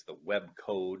 because the web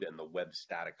code and the web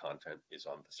static content is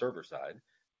on the server side.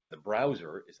 The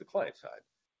browser is the client side.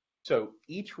 So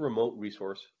each remote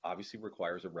resource obviously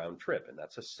requires a round trip, and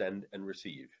that's a send and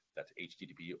receive. That's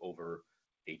HTTP over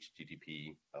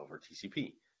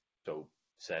TCP. So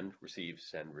send,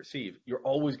 receive. You're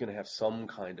always going to have some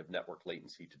kind of network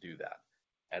latency to do that.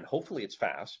 And hopefully it's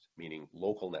fast, meaning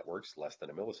local networks, less than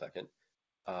a millisecond.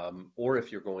 Or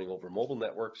if you're going over mobile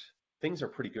networks, things are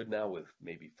pretty good now with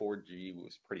maybe 4G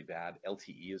was pretty bad.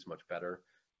 LTE is much better.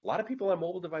 A lot of people on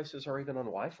mobile devices are even on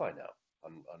Wi-Fi now.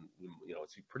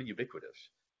 It's pretty ubiquitous.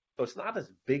 So it's not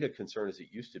as big a concern as it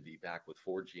used to be back with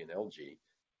 4G and LG.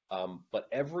 But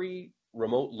every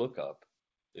remote lookup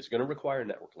is going to require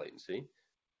network latency,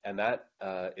 and that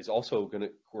is also going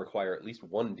to require at least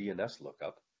one DNS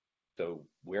lookup. So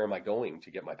where am I going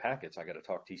to get my packets? I got to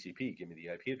talk TCP. Give me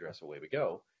the IP address. Away we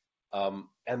go.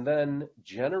 And then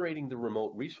generating the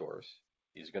remote resource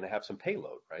is going to have some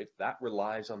payload, right? That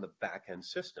relies on the back-end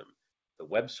system. The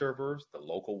web servers, the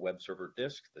local web server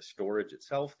disk, the storage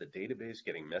itself, the database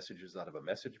getting messages out of a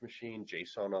message machine,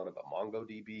 JSON out of a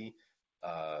MongoDB,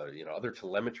 other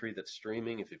telemetry that's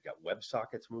streaming if you've got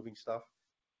WebSockets moving stuff.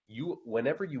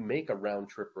 whenever you make a round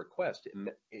trip request,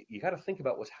 you got to think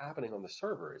about what's happening on the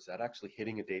server. Is that actually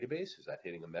hitting a database? Is that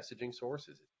hitting a messaging source?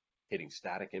 Is it hitting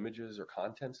static images or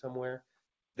content somewhere?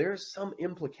 There's some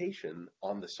implication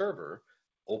on the server.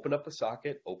 Open up a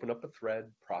socket, open up a thread,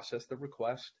 process the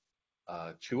request,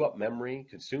 chew up memory,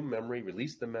 consume memory,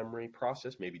 release the memory,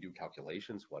 process, maybe do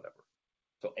calculations, whatever.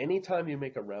 So anytime you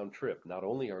make a round trip, not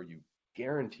only are you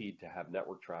guaranteed to have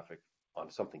network traffic on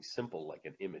something simple like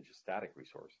an image, a static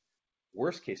resource,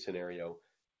 worst case scenario,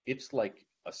 it's like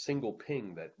a single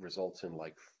ping that results in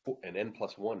like an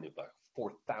n+1, like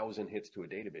 4,000 hits to a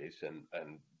database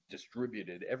and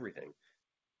distributed everything.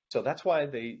 So that's why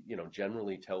they,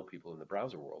 generally tell people in the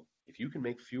browser world, if you can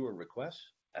make fewer requests,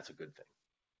 that's a good thing.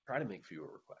 Try to make fewer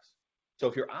requests. So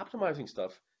if you're optimizing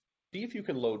stuff, see if you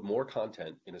can load more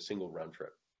content in a single round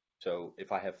trip. So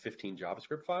if I have 15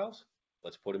 JavaScript files,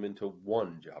 let's put them into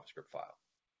one JavaScript file.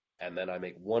 And then I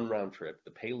make one round trip.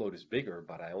 The payload is bigger,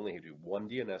 but I only do one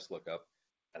DNS lookup,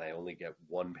 and I only get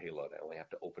one payload. I only have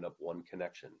to open up one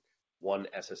connection, one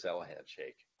SSL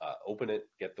handshake, open it,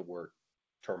 get the work,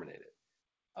 terminate it.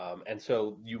 And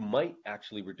so you might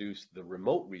actually reduce the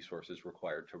remote resources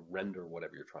required to render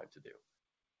whatever you're trying to do.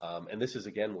 And this is,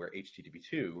 again, where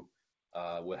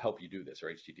HTTP2 will help you do this, or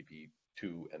HTTP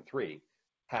 2 and 3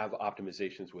 have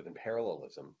optimizations within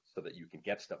parallelism so that you can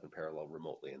get stuff in parallel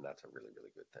remotely, and that's a really,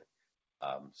 really good thing.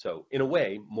 So in a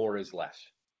way, more is less.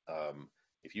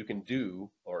 If you can do,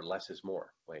 or less is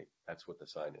more. Wait, that's what the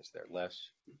sign is there. Less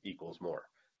equals more.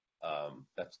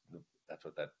 That's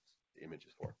what that image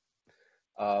is for.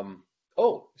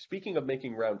 Speaking of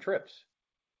making round trips,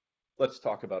 let's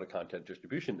talk about a content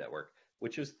distribution network,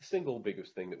 which is the single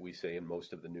biggest thing that we say in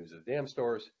most of the news of the damn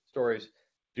stories.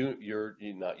 You're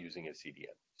not using a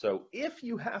CDN. So if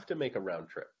you have to make a round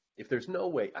trip, if there's no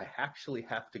way I actually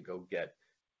have to go get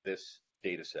this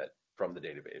data set from the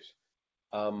database,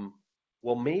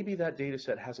 well, maybe that data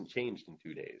set hasn't changed in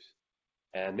 2 days.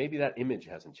 And maybe that image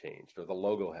hasn't changed or the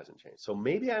logo hasn't changed. So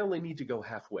maybe I only need to go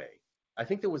halfway. I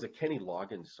think there was a Kenny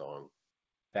Loggins song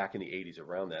back in the 80s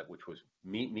around that, which was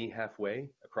Meet Me Halfway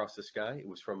Across the Sky. It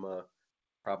was from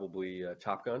probably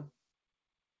Top Gun.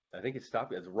 I think it's Top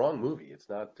Gun. It's the wrong movie. It's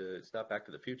not Back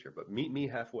to the Future. But Meet Me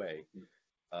Halfway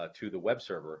to the web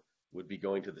server would be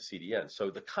going to the CDN.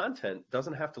 So the content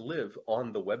doesn't have to live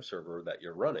on the web server that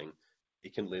you're running.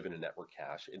 It can live in a network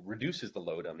cache. It reduces the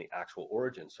load on the actual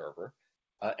origin server.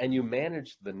 And you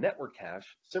manage the network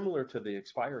cache similar to the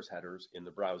expires headers in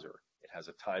the browser. It has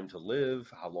a time to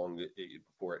live, how long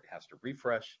before it has to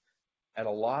refresh. And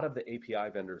a lot of the API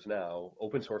vendors now,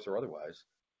 open source or otherwise,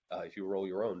 if you roll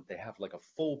your own, they have like a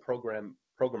full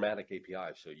programmatic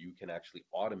API, so you can actually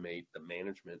automate the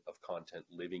management of content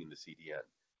living in the CDN.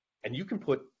 And you can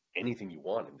put anything you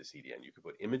want in the CDN. You can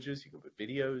put images, you can put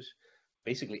videos,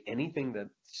 basically anything that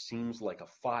seems like a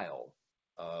file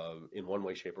in one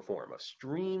way, shape, or form. A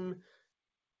stream,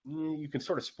 you can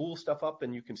sort of spool stuff up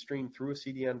and you can stream through a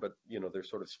CDN, but they're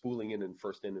sort of spooling in and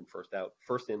first in,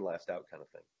 last out kind of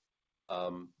thing.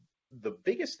 The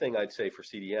biggest thing I'd say for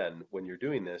CDN when you're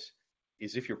doing this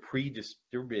is if you're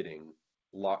pre-distributing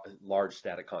large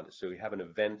static content. So you have an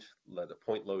event, a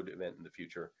point load event in the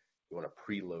future, you want to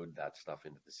preload that stuff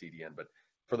into the CDN. But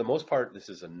for the most part, this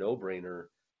is a no-brainer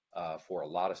for a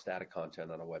lot of static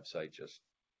content on a website. Just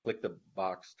click the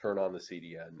box, turn on the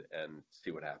CDN, and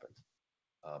see what happens.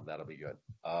 That'll be good.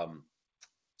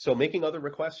 So making other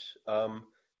requests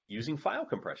using file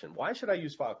compression. Why should I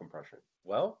use file compression?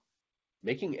 Well,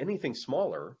 making anything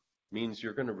smaller means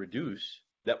you're going to reduce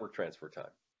network transfer time.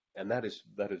 And that is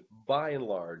by and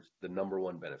large the number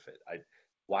one benefit.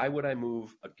 Why would I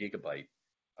move a gigabyte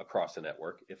across the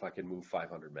network if I can move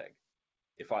 500 meg?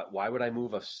 Why would I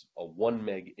move a 1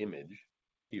 meg image,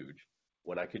 huge,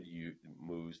 when I could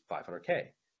move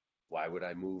 500K? Why would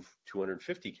I move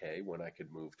 250K when I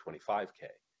could move 25K?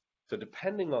 So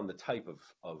depending on the type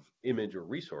of image or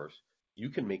resource, you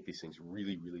can make these things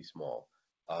really, really small.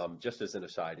 Just as an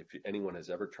aside, if anyone has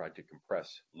ever tried to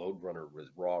compress load runner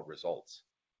raw results,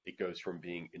 it goes from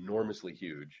being enormously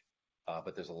huge,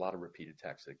 but there's a lot of repeated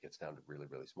text that gets down to really,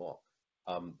 really small.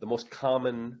 The most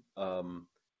common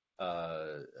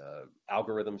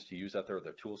algorithms to use out there,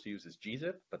 the tools to use, is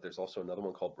gzip, but there's also another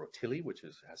one called Brotili, which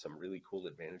has some really cool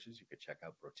advantages. You could check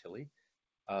out Brotili.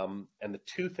 And the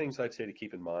two things I'd say to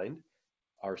keep in mind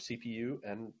are CPU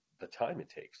and the time it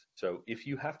takes. So if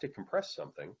you have to compress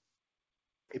something,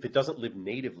 if it doesn't live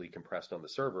natively compressed on the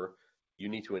server, you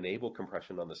need to enable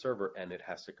compression on the server, and it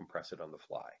has to compress it on the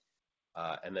fly.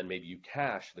 And then maybe you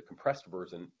cache the compressed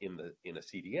version in a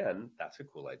CDN. That's a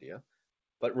cool idea.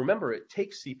 But remember, it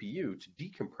takes CPU to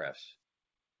decompress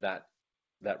that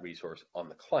that resource on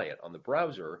the client. On the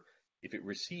browser, if it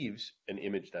receives an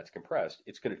image that's compressed,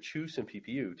 it's going to choose some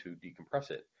PPU to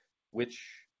decompress it, which,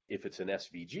 if it's an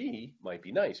SVG, might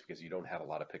be nice because you don't have a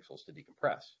lot of pixels to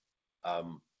decompress.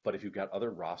 But if you've got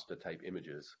other raster type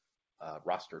images,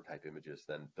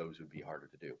 then those would be harder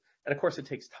to do. And of course, it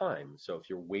takes time. So if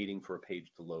you're waiting for a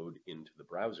page to load into the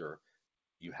browser,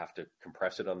 you have to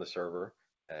compress it on the server,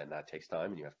 and that takes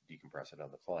time, and you have to decompress it on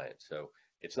the client. So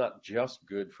it's not just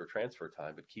good for transfer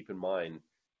time, but keep in mind,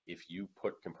 if you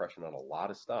put compression on a lot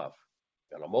of stuff,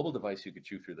 on a mobile device, you could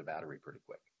chew through the battery pretty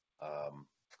quick.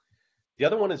 The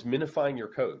other one is minifying your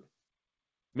code.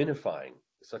 Minifying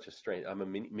is such a strange. I'm a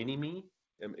mini-me.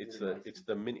 It's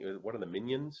the mini. What are the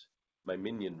minions? My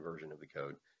minion version of the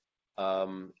code.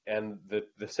 And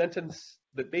the sentence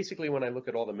that basically, when I look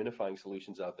at all the minifying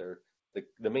solutions out there,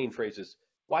 the main phrase is,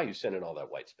 why are you sending all that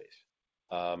white space?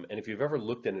 And if you've ever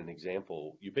looked at an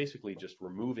example, you're basically just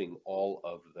removing all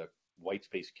of the white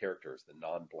space characters, the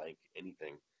non-blank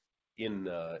anything in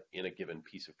a given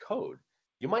piece of code.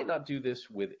 You might not do this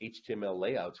with HTML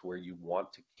layouts where you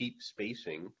want to keep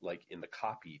spacing, like in the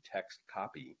copy, text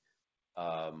copy.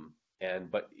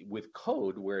 But with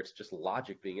code where it's just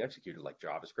logic being executed, like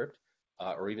JavaScript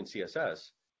or even CSS,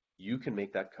 you can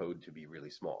make that code to be really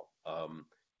small.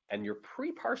 And you're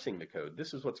pre-parsing the code.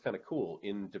 This is what's kind of cool.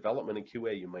 In development and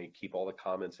QA, you might keep all the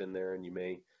comments in there, and you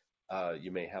may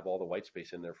have all the white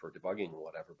space in there for debugging or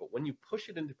whatever. But when you push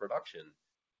it into production,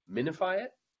 minify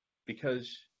it,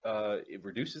 because it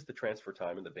reduces the transfer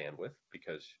time and the bandwidth,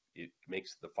 because it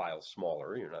makes the file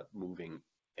smaller. You're not moving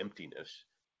emptiness.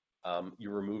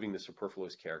 You're removing the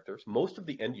superfluous characters. Most of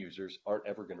the end users aren't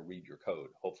ever going to read your code,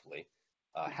 hopefully.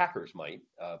 Hackers might,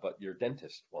 but your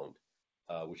dentist won't,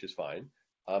 which is fine.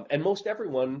 And most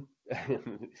everyone,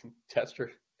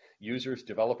 tester, users,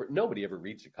 developer, nobody ever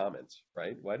reads the comments,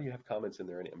 right? Why do you have comments in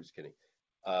there? I'm just kidding.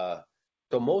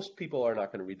 So most people are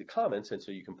not going to read the comments, and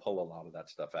so you can pull a lot of that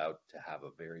stuff out to have a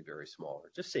very, very small,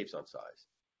 it just saves on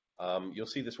size. You'll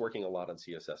see this working a lot on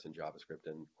CSS and JavaScript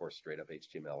and, of course, straight up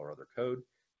HTML or other code.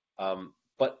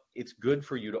 But it's good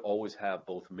for you to always have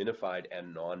both minified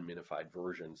and non-minified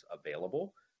versions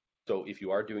available. So if you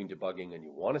are doing debugging and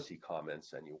you want to see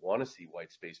comments and you want to see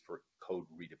white space for code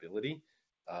readability,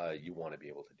 you want to be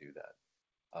able to do that.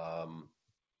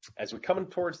 As we're coming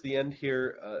towards the end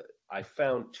here, I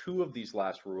found two of these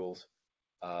last rules.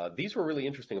 These were really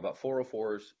interesting about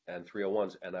 404s and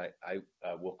 301s, and I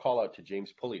will call out to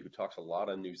James Pulley, who talks a lot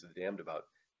on News of the Damned about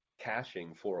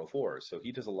caching 404s. So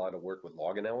he does a lot of work with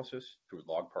log analysis through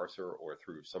log parser or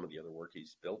through some of the other work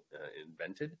he's built,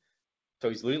 invented. So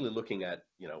he's literally looking at,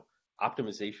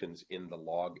 optimizations in the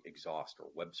log exhaust or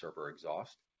web server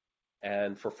exhaust.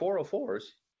 And for 404s,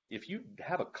 if you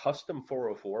have a custom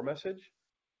 404 message,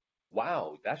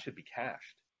 wow, that should be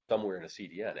cached somewhere in a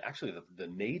CDN. Actually, the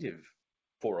native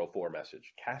 404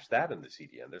 message, cache that in the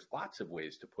CDN. There's lots of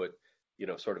ways to put,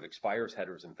 sort of expires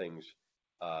headers and things,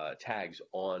 tags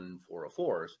on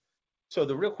 404s. So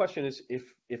the real question is,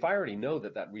 if I already know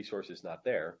that resource is not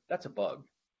there, that's a bug.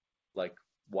 Like,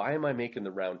 why am I making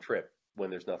the round trip when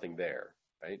there's nothing there,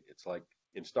 right? It's like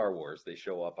in Star Wars, they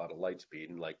show up out of light speed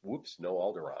and like, whoops, no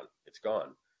Alderaan, it's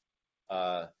gone.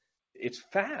 It's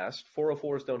fast.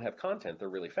 404s don't have content. They're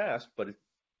really fast, but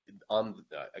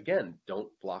again, don't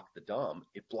block the DOM.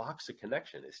 It blocks a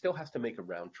connection. It still has to make a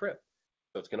round trip.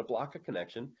 So it's going to block a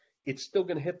connection. It's still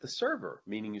going to hit the server,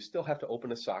 meaning you still have to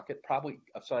open a socket, probably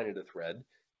assign it a thread,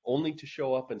 only to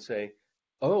show up and say,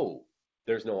 oh,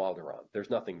 there's no Alderaan. There's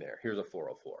nothing there. Here's a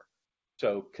 404.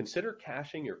 So consider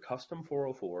caching your custom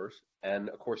 404s and,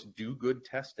 of course, do good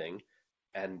testing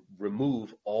and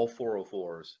remove all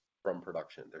 404s from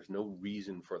production. There's no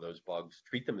reason for those bugs.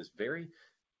 Treat them as very,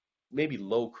 maybe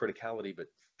low criticality, but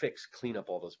clean up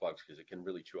all those bugs, because it can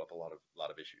really chew up a lot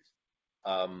of issues.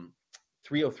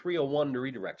 301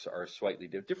 redirects are slightly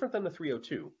different than the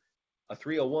 302. A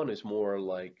 301 is more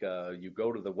like you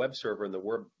go to the web server and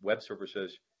the web server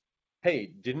says,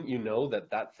 hey, didn't you know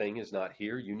that thing is not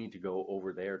here? You need to go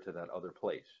over there to that other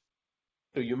place.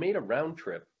 So you made a round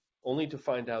trip only to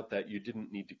find out that you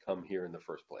didn't need to come here in the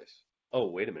first place. Oh,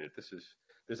 wait a minute,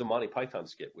 there's a Monty Python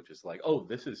skit, which is like, oh,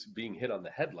 this is being hit on the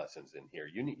head lessons in here.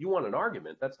 You want an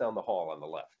argument, that's down the hall on the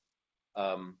left.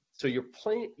 So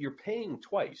you're paying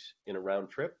twice in a round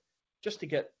trip just to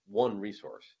get one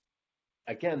resource.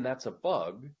 Again, that's a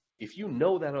bug. If you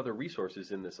know that other resource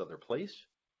is in this other place,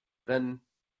 then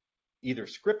either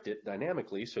script it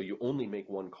dynamically so you only make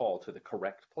one call to the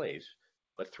correct place.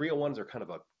 But 301s are kind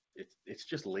of it's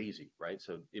just lazy, right?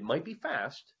 So it might be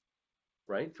fast,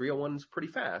 right? 301's pretty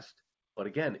fast, but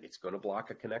again, it's going to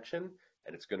block a connection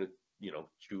and it's going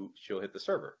to, she'll hit the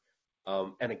server.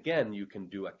 And again, you can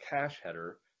do a cache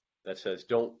header that says,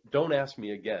 don't ask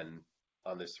me again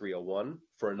on this 301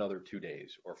 for another 2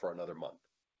 days or for another month.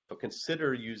 So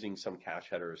consider using some cache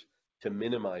headers to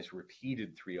minimize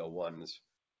repeated 301s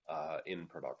in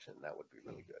production. That would be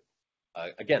really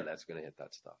good. Again, that's going to hit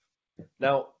that stuff.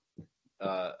 Now,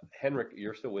 Henrik,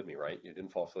 you're still with me, right? You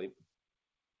didn't fall asleep?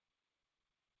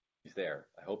 He's there.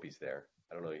 I hope he's there.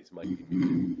 I don't know. He's might be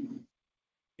muted.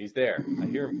 He's there. I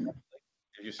hear him.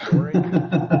 Are you snoring?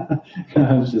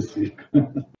 I was just sleeping.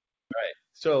 Right.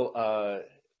 So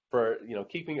for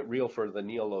keeping it real for the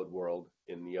Neoload world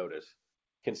in Neotys,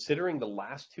 considering the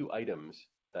last 2 items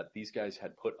that these guys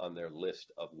had put on their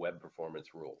list of web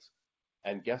performance rules,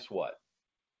 and guess what?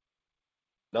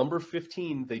 Number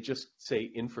 15, they just say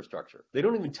infrastructure. They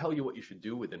don't even tell you what you should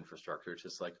do with infrastructure. It's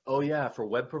just like, oh yeah, for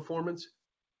web performance,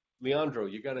 Leandro,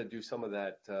 you got to do some of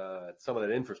that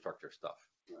infrastructure stuff,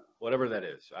 whatever that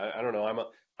is. I don't know.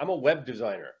 I'm a web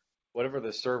designer, whatever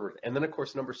the server. And then of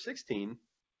course number 16,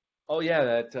 oh yeah,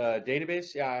 that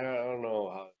database. Yeah, I don't know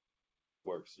how it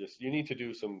works. Just you need to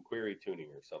do some query tuning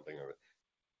or something.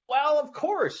 Well, of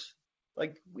course.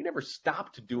 Like we never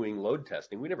stopped doing load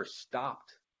testing. We never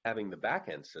stopped having the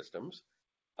backend systems.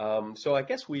 So I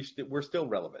guess we're still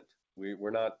relevant. We're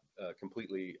not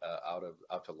completely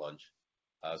out to lunch.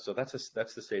 So that's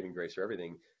the saving grace for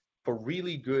everything. For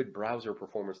really good browser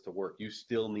performance to work, you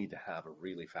still need to have a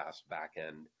really fast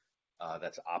backend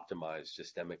that's optimized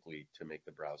systemically to make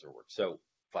the browser work. So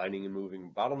finding and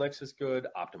moving bottlenecks is good.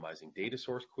 Optimizing data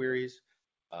source queries,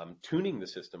 tuning the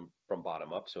system from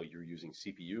bottom up, so you're using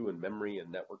CPU and memory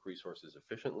and network resources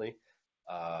efficiently.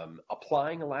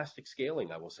 Applying elastic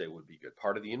scaling, I will say, would be good.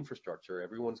 Part of the infrastructure,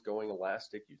 everyone's going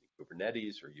elastic using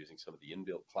Kubernetes or using some of the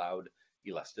inbuilt cloud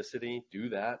elasticity. Do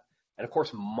that. And of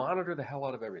course, monitor the hell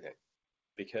out of everything,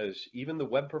 because even the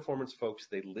web performance folks,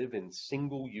 they live in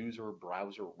single user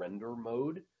browser render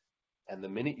mode. And the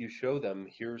minute you show them,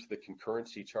 here's the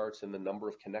concurrency charts and the number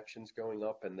of connections going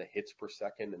up and the hits per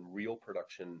second and real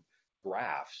production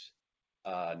graphs,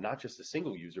 not just the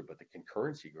single user, but the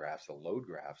concurrency graphs, the load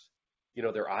graphs,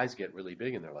 their eyes get really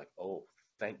big and they're like, oh,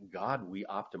 thank God we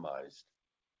optimized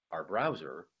our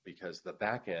browser, because the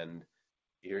back end,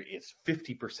 it's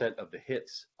 50% of the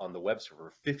hits on the web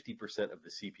server, 50% of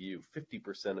the CPU,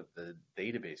 50% of the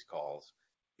database calls,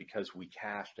 because we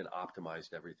cached and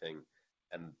optimized everything.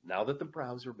 And now that the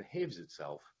browser behaves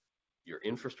itself, your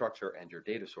infrastructure and your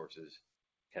data sources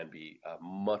can be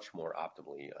much more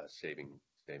optimally saving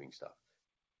stuff.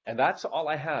 And that's all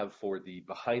I have for the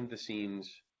behind the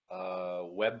scenes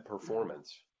web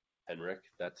performance, Henrik.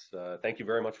 That's thank you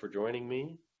very much for joining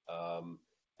me.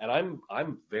 And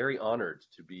I'm very honored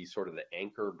to be sort of the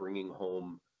anchor bringing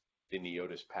home the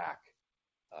Neotys pack.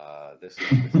 This is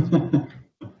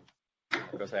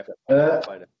because I have to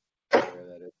find out where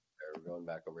that is. We're going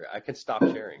back over here. I can stop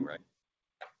sharing, right?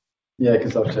 Yeah, I can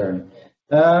stop sharing.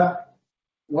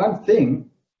 One thing,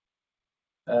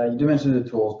 you do mention the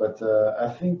tools, but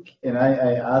I think, and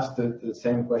I asked the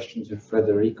same question to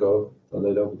Federico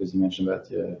Toledo, because he mentioned about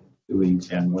doing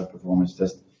some web performance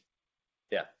tests.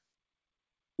 Yeah.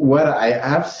 What I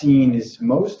have seen is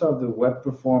most of the web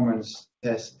performance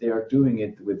tests, they are doing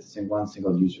it with one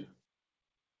single user.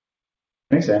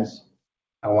 Makes sense.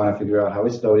 I want to figure out how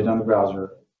it's loaded on the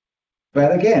browser.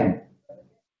 But again,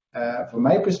 from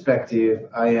my perspective,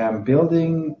 I am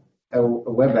building a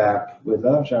web app with a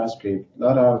lot of JavaScript, a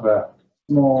lot of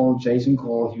small JSON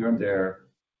call here and there,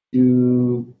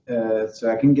 so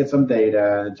I can get some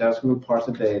data. JavaScript will parse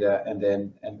the data and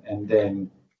then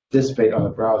display it on the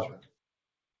browser.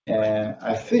 And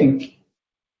I think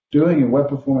doing a web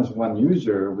performance one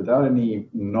user without any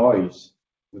noise,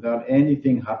 without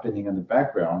anything happening in the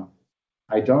background,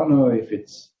 I don't know if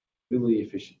it's really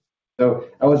efficient. So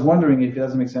I was wondering if it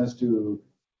doesn't make sense to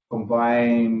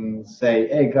combine, say,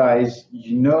 hey guys,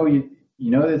 you know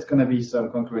there's going to be some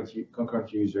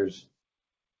concurrent users.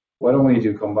 Why don't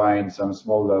we combine some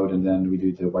small load and then we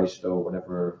do the white slow,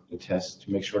 whatever the test,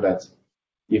 to make sure that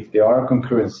if there are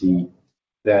concurrency,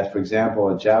 that, for example,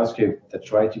 a JavaScript that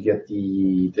tried to get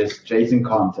this JSON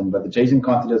content, but the JSON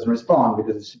content doesn't respond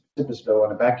because it's super slow on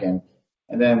the back end.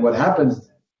 And then what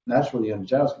happens naturally on the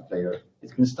JavaScript layer,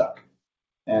 it's been stuck.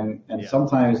 And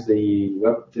sometimes the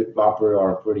web developer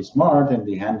are pretty smart and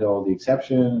they handle the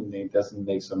exception and it doesn't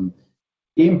make some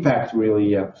impact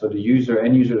really. So the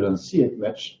end user doesn't see it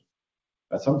much,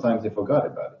 but sometimes they forgot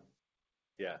about it.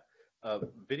 Yeah.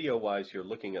 Video-wise, you're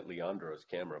looking at Leandro's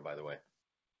camera, by the way.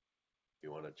 If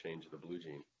you want to change the blue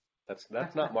jean.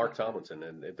 That's not Mark Tomilson,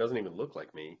 and it doesn't even look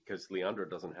like me because Leandro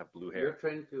doesn't have blue hair. You're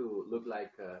trying to look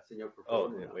like Senor Oh,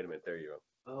 Performer. wait a minute. There you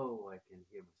go. Oh, I can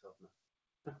hear myself now.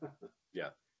 Yeah.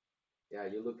 Yeah,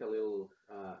 you look a little,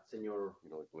 Senor, You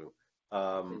know, like blue.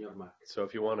 Senor Mark. So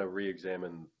if you want to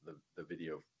re-examine the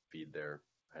video feed there,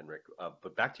 Henrik.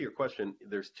 But back to your question,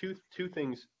 there's two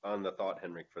things on the thought,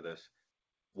 Henrik, for this.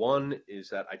 One is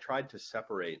that I tried to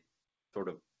separate sort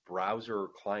of browser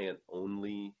client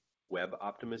only web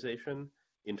optimization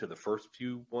into the first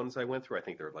few ones I went through. I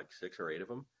think there were like 6 or 8 of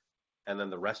them. And then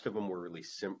the rest of them were really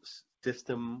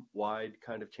system-wide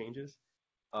kind of changes.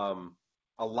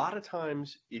 A lot of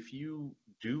times, if you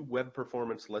do web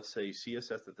performance, let's say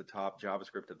CSS at the top,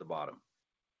 JavaScript at the bottom,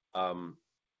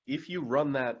 if you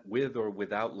run that with or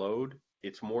without load,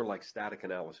 it's more like static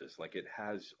analysis. Like it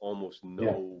has almost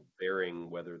no bearing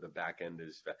whether the backend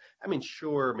is. I mean,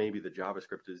 sure, maybe the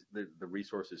JavaScript is the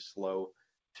resource is slow.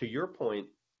 To your point,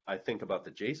 I think about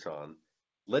the JSON.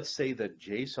 Let's say the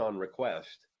JSON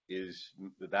request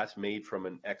that's made from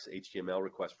an XHTML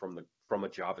request from a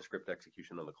JavaScript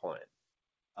execution on the client.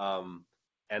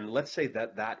 And let's say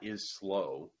that is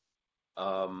slow,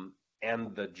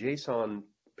 and the JSON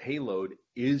payload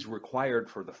is required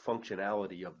for the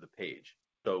functionality of the page.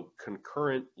 So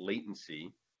concurrent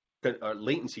latency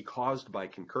caused by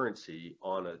concurrency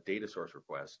on a data source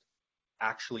request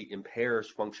actually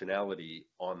impairs functionality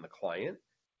on the client,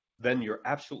 then you're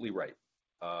absolutely right.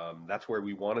 That's where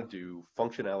we want to do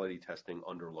functionality testing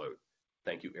under load.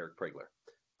 Thank you, Eric Pregler,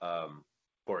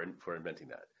 for inventing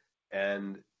that.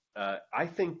 And I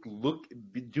think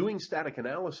doing static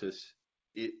analysis,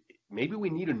 maybe we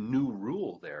need a new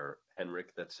rule there,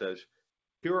 Henrik, that says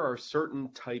here are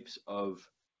certain types of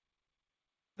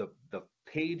the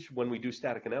page when we do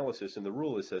static analysis, and the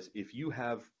rule is says if you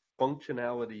have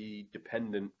functionality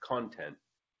dependent content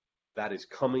that is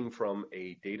coming from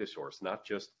a data source, not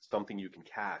just something you can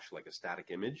cache like a static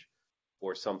image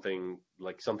or something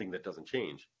that doesn't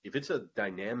change. If it's a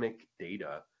dynamic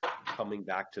data coming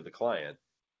back to the client,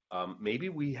 maybe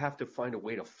we have to find a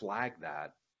way to flag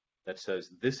that says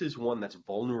this is one that's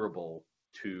vulnerable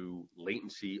to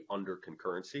latency under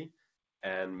concurrency,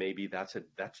 and maybe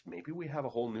maybe we have a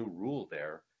whole new rule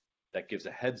there that gives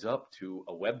a heads up to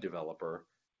a web developer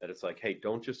that it's like, hey,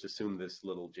 don't just assume this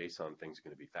little JSON thing's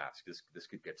going to be fast. This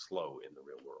could get slow in the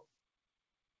real world.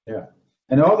 Yeah,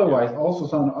 and otherwise, also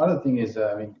some other thing is,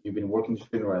 I mean, you've been working with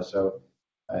Shinra, so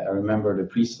I remember the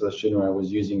priest of Shinra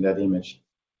was using that image,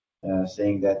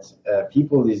 saying that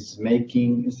people is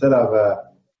making, instead of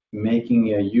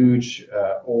making a huge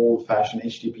old-fashioned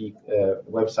HTTP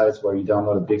websites where you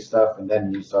download the big stuff and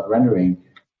then you start rendering,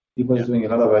 people is doing a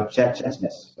lot of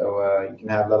chatness. So you can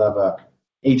have a lot of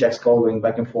Ajax call going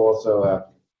back and forth. So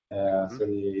I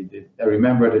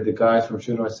remember that the guys from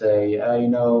Shinra say,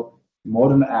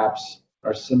 modern apps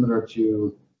are similar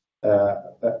to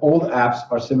old apps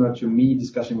are similar to me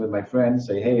discussing with my friends.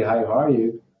 Say, hey, hi, how are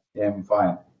you? Yeah, I'm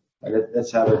fine.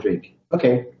 Let's have a drink.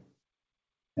 Okay.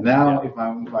 And now, if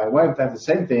my wife does the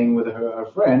same thing with her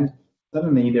friend,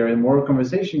 suddenly there is more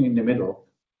conversation in the middle.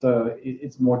 So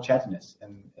it's more chattiness.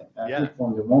 And I think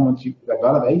from the moment you have a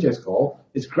lot of Ajax call,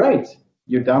 it's great.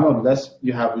 You download less,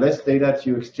 you have less data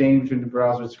to exchange in the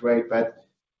browser. It's great. But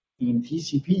in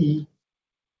TCP,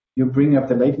 you bring up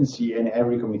the latency in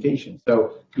every communication.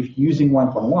 So if you're using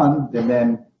 1.1,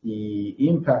 then the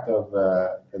impact of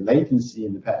the latency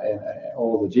and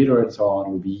all the jitter and so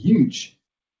on will be huge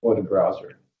for the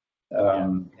browser.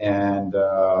 And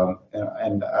for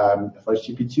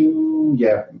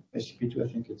HTTP2, HTTP2,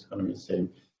 I think it's going to be the same.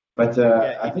 But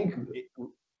I think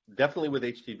definitely with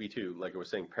HTTP2, like I was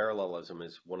saying, parallelism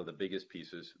is one of the biggest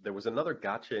pieces. There was another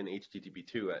gotcha in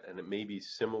HTTP2, and it may be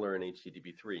similar in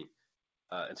HTTP3.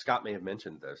 And Scott may have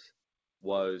mentioned this,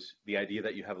 was the idea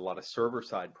that you have a lot of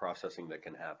server-side processing that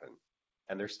can happen.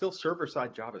 And there's still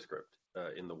server-side JavaScript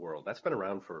in the world. That's been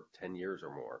around for 10 years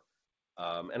or more.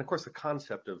 And of course, the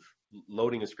concept of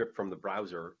loading a script from the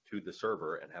browser to the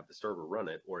server and have the server run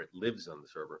it, or it lives on the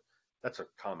server, that's a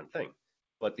common thing.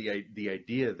 But the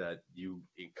idea that you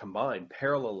combine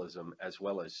parallelism as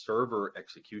well as server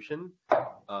execution,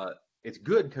 it's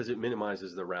good because it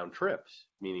minimizes the round trips,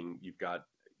 meaning you've got,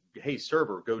 hey,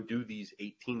 server, go do these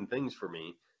 18 things for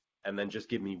me, and then just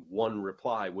give me one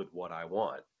reply with what I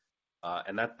want.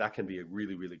 And that can be a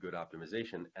really, really good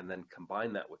optimization. And then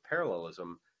combine that with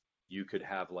parallelism, you could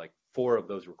have like 4 of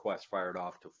those requests fired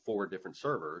off to 4 different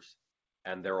servers,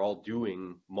 and they're all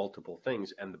doing multiple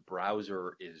things, and the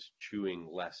browser is chewing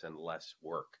less and less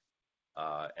work.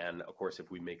 And of course, if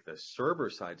we make the server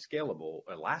side scalable,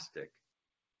 elastic,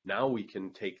 now we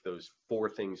can take those 4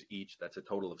 things each, that's a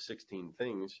total of 16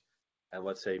 things, and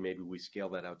let's say maybe we scale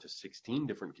that out to 16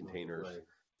 different containers. Right.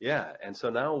 Yeah, and so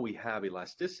now we have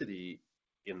elasticity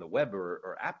in the web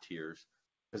or app tiers,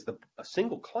 because a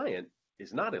single client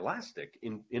is not elastic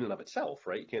in and of itself,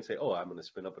 right? You can't say, oh, I'm going to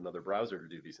spin up another browser to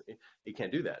do these. It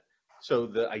can't do that. So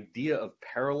the idea of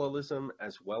parallelism,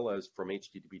 as well as from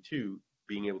HTTP2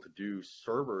 being able to do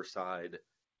server-side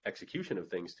execution of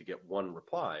things to get one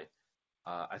reply,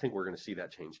 I think we're going to see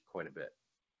that change quite a bit.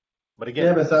 But again,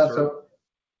 yeah, but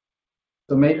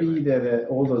so maybe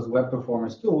all those web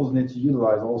performance tools need to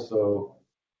utilize also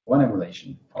one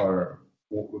emulation or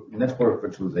network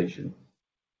virtualization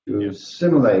to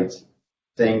simulate,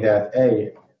 saying that,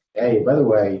 hey, by the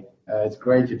way, it's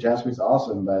great, your JavaScript's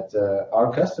awesome, but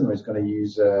our customer is going to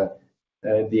use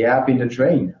the app in the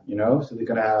train, so they're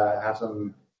going to have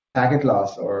some packet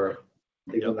loss, or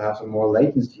they're going to have some more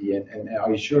latency. And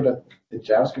are you sure that the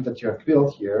JavaScript that you have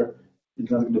built here is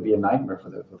not going to be a nightmare for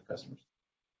the customers?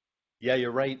 Yeah,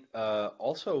 you're right.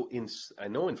 Also, I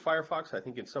know in Firefox, I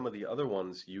think in some of the other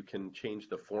ones, you can change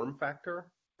the form factor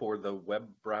for the web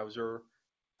browser.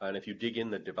 And if you dig in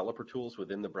the developer tools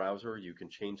within the browser, you can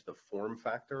change the form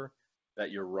factor that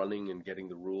you're running and getting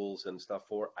the rules and stuff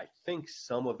for. I think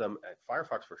some of them,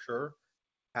 Firefox for sure,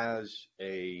 has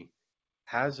a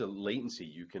latency.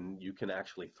 You can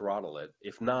actually throttle it.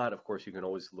 If not, of course, you can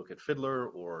always look at Fiddler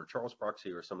or Charles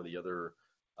Proxy or some of the other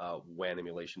WAN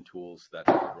emulation tools that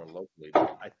run locally.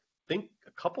 But I think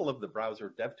a couple of the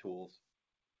browser dev tools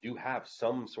do have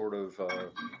some sort of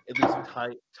at least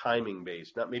timing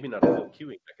based, maybe not a full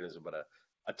queuing mechanism, but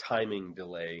a timing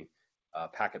delay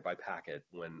packet by packet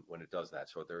when it does that.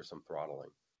 So there is some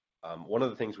throttling. One of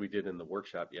the things we did in the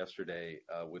workshop yesterday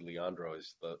with Leandro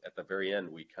is at the very end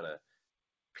we kind of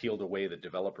peeled away the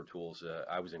developer tools.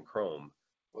 I was in Chrome.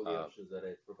 All the options that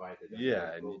I provided.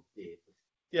 Yeah,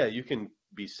 yeah, you can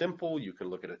be simple. You can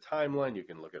look at a timeline. You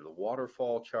can look at the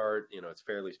waterfall chart. It's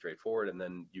fairly straightforward, and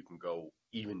then you can go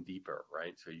even deeper,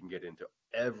 right? So you can get into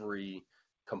every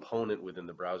component within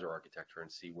the browser architecture and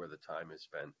see where the time is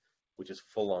spent, which is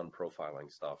full-on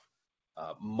profiling stuff.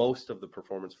 Most of the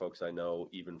performance folks I know,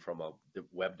 even from a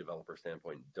web developer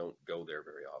standpoint, don't go there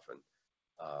very often.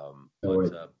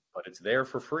 But it's there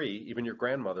for free. Even your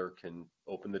grandmother can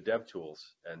open the dev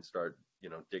tools and start,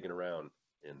 digging around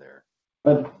in there.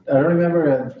 But I don't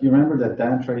remember. You remember that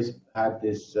Dynatrace had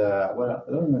this? I don't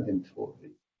remember the tool.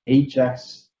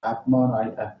 Ajax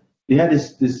Appmon. They had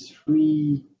this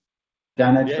free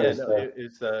Dynatrace.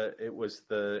 It was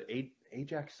the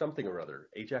Ajax something or other.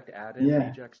 Ajax add-in.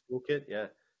 Yeah. Ajax toolkit. Yeah.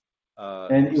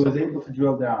 And it was able to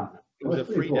drill down. It was a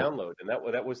free download, and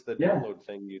that was the Yeah. download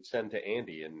thing you'd send to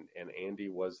Andy, and Andy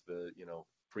was the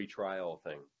free trial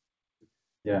thing.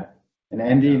 Yeah. And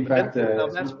Andy, in fact, now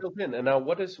that's built in. And now,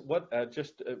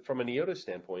 just from a Neotys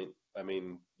standpoint, I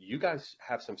mean, you guys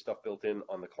have some stuff built in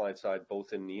on the client side,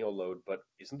 both in Neoload, but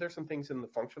isn't there some things in the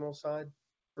functional side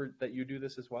that you do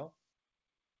this as well?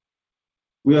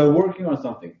 We are working on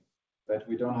something, but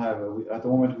we don't have. At the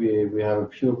moment, we have a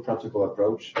pure protocol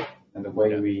approach, and the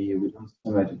way we don't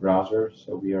simulate the browser.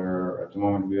 So we are at the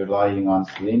moment we are relying on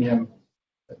Selenium,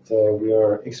 but we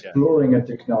are exploring a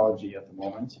technology at the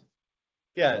moment.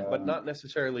 Yeah, but not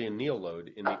necessarily in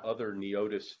Neoload. In the other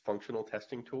Neotys functional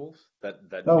testing tools that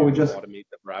automate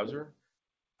the browser.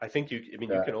 I think you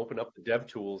can open up the dev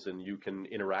tools and you can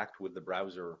interact with the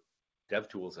browser dev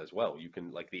tools as well. You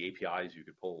can, like the APIs, you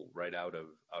could pull right out of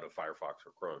Firefox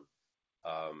or Chrome.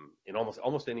 In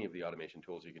almost any of the automation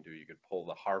tools you can do, you could pull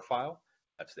the HAR file.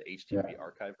 That's the HTTP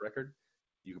archive record.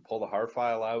 You could pull the HAR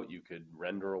file out. You could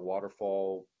render a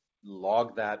waterfall,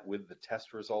 log that with the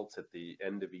test results at the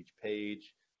end of each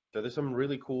page. So there's some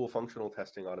really cool functional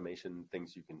testing automation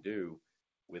things you can do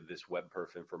with this web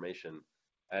perf information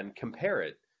and compare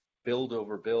it, build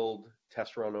over build,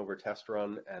 test run over test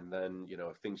run, and then,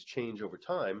 if things change over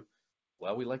time,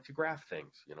 well, we like to graph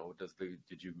things.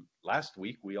 Last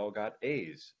week we all got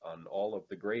A's on all of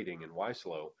the grading in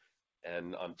YSlow,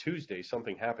 and on Tuesday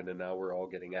something happened and now we're all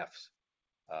getting F's.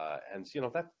 And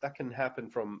that can happen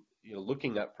from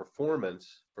looking at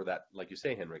performance for that, like you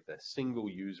say, Henrik, that single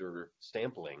user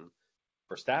sampling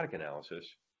for static analysis,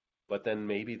 but then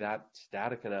maybe that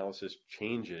static analysis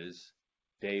changes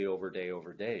day over day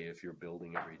over day if you're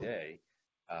building every day,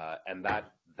 and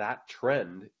that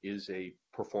trend is a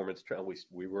performance trend.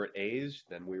 We were at A's,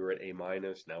 then we were at A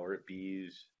minus, now we're at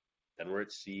B's, then we're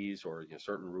at C's, or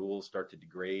certain rules start to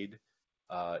degrade,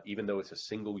 even though it's a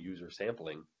single user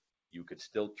sampling. You could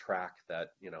still track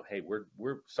that, hey,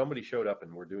 we're somebody showed up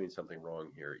and we're doing something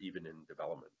wrong here, even in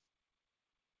development.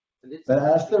 But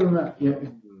I still remember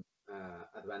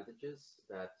advantages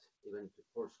that even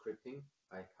for scripting,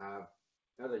 I have.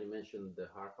 Now that you mentioned the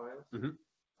HAR files,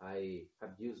 I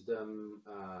have used them.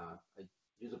 I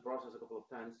used the process a couple of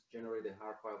times, generate a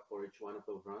HAR file for each one of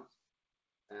those runs,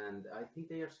 and I think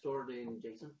they are stored in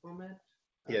JSON format.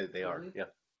 Yeah, they are. currently. Yeah.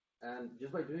 And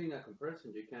just by doing a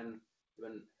comparison, you can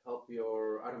even help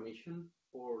your automation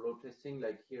for load testing.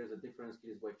 Like here's a difference,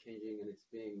 here's why changing, and it's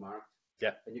being marked.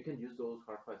 Yeah. And you can use those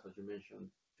hard files, as you mentioned,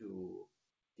 to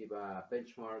give a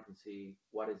benchmark and see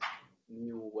what is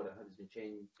new, what has been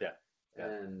changed. Yeah. Yeah.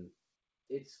 And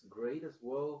it's great as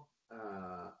well.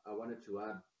 I wanted to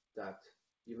add that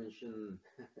you mentioned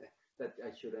that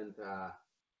I shouldn't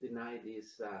deny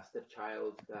this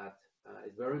stepchild that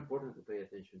is very important to pay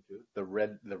attention to. The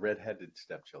red-headed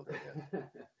stepchildren. Yeah.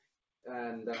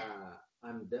 And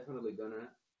I'm definitely gonna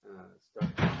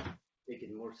start take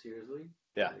it more seriously.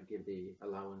 Yeah. Give the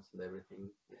allowance and everything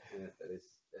that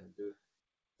is due.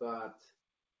 But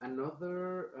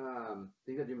another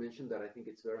thing that you mentioned that I think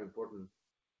it's very important,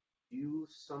 you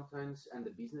sometimes, and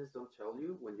the business don't tell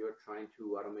you when you're trying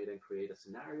to automate and create a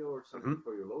scenario or something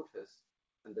for your load test,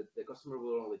 and the customer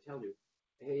will only tell you,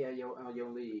 hey, I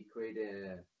only create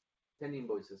 10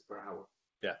 invoices per hour.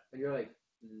 Yeah. And you're like,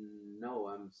 no,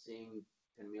 I'm seeing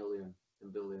 10 million,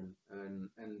 10 billion.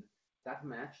 And that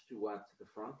match to what the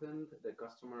front end, the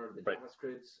customer, the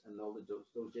JavaScripts, and all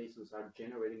those JSONs are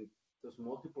generating those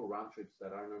multiple round trips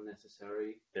that are not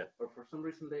necessary. Yeah. Or for some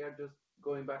reason, they are just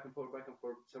going back and forth,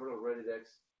 several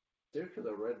redirects,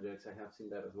 circular redirects. I have seen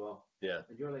that as well. Yeah.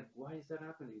 And you're like, why is that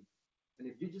happening? And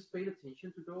if you just paid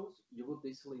attention to those, you would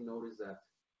easily notice that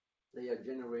they are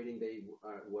generating,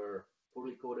 were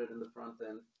fully coded in the front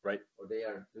end, right? Or they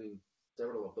are doing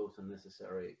several of those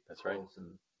unnecessary calls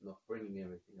and not bringing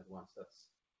everything at once.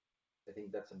 I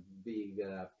think that's a big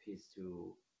piece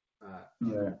to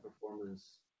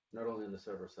performance, not only on the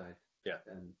server side. Yeah.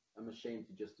 And I'm ashamed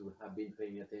to have been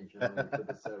paying attention only to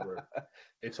the server.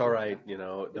 It's all right, you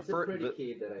know. The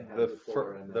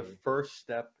first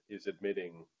step is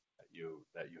admitting that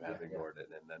you have ignored it,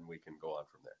 and then we can go on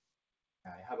from there.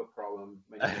 I have a problem.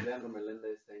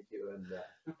 Melendez, thank you.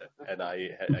 And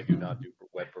I do not do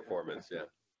web performance. Yeah,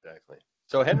 exactly.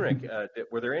 So Henrik,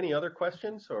 were there any other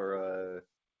questions, or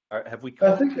have we?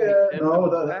 I think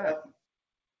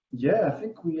yeah, I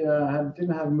think we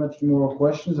didn't have much more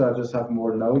questions. I just have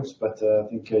more notes, but I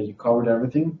think you covered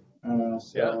everything.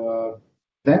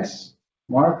 Thanks,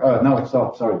 Mark.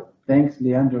 Sorry. Thanks,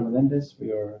 Leandro Melendez, for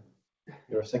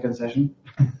your second session.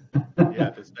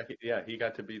 He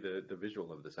got to be the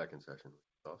visual of the second session.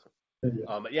 Awesome.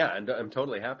 And I'm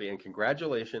totally happy. And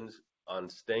congratulations on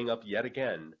staying up yet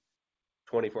again,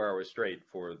 24 hours straight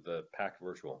for the packed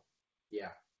virtual.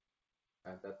 Yeah,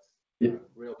 that's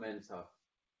real man stuff.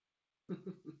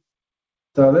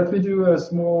 So let me do a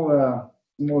small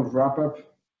wrap up,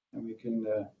 and we can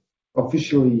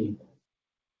officially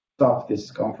stop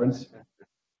this conference.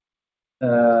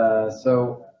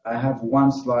 So I have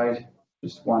one slide.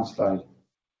 Just one slide.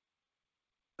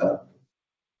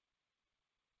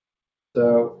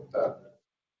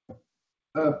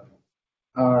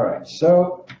 All right.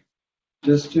 So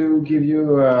just to give you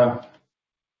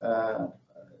the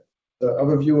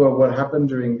overview of what happened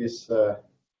during this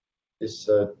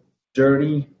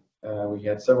journey, we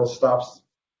had several stops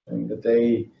during the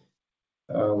day.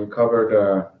 We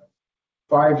covered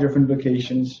 5 different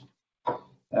locations.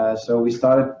 So we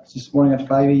started this morning at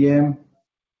 5 a.m.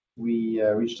 We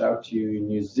reached out to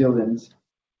New Zealand,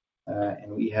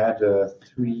 and we had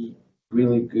 3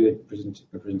 really good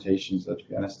presentations, to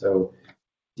be honest. So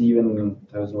Stephen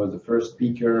was the first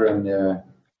speaker, and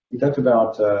he talked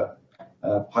about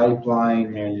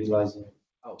pipeline utilizing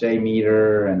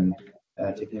JMeter and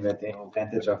taking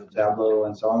advantage of Tableau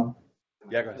and so on.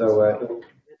 Yeah, go ahead.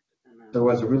 So it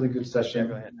was a really good session.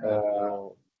 Yeah, go ahead.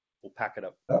 We'll pack it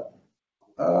up.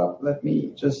 Let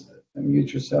me just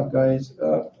mute yourself, guys.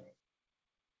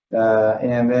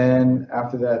 And then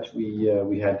after that,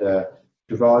 we had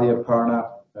Juvalia Parna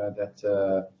that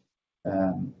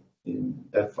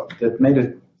made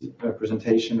a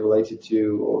presentation related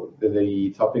to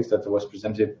the topics that was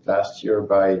presented last year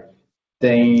by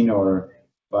Dane or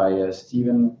by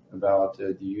Stephen about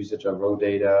the usage of raw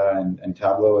data and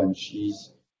Tableau, and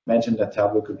she's mentioned that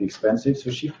Tableau could be expensive, so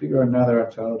she figured another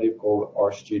alternative called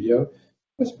RStudio.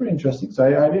 It's pretty interesting. So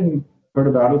I didn't heard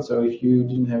about it, so if you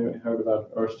didn't have heard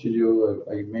about RStudio,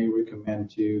 I may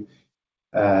recommend to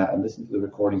listen to the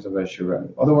recordings of Azure.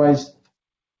 Otherwise,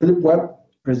 Philip Webb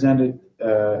presented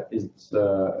is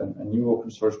a new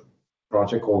open source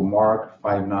project called Mark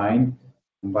 5.9,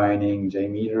 combining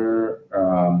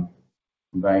JMeter,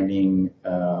 combining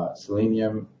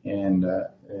Selenium and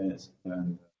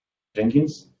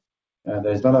Jenkins.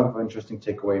 There's a lot of interesting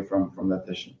takeaway from that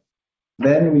session.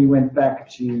 Then we went back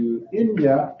to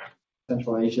India,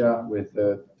 Central Asia, with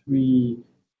 3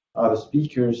 other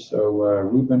speakers. So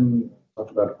Ruben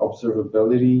talked about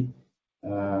observability,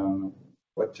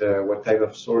 what type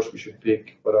of source we should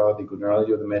pick, what are the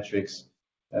generality of the metrics,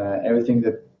 everything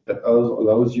that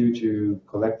allows you to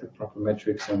collect the proper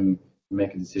metrics and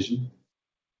make a decision.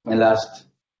 And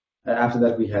after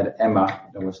that, we had Emma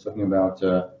that was talking about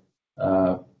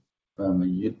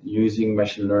using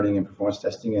machine learning and performance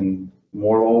testing, and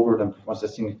moreover than performance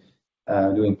testing,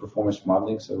 doing performance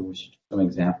modeling. So we should some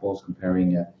examples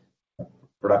comparing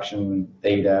production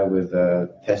data with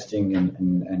testing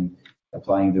and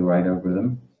applying the right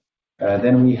algorithm.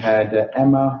 Then we had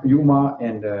Yuma,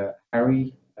 and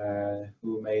Harry,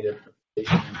 who made a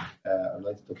presentation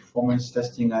related to performance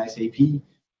testing on SAP.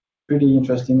 Pretty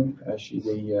interesting.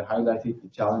 They highlighted the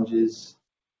challenges,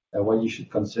 what you should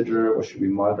consider, what should be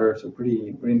monitored. So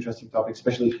pretty interesting topic,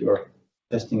 especially if you're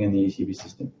testing in the ACB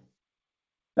system.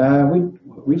 We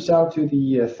reached out to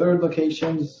the third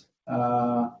locations,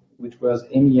 which was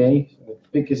MEA, the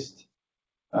biggest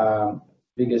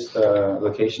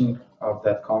location of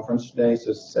that conference today.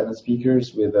 So 7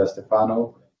 speakers with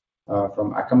Stefano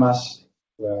from Akamas,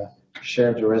 who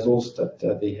shared the results that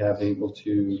they have able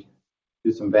to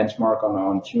do some benchmark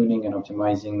on tuning and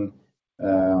optimizing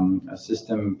a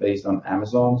system based on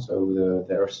Amazon. So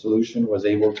their solution was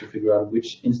able to figure out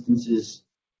which instances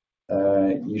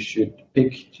you should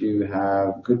pick to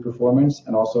have good performance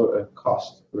and also a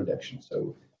cost reduction.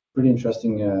 So pretty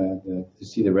interesting to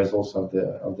see the results of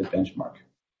the benchmark.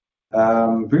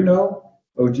 Bruno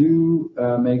Odu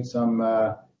made some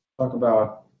talk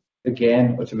about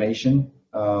again automation,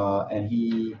 and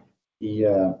he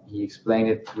explained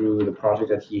it through the project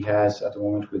that he has at the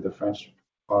moment with the French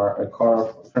car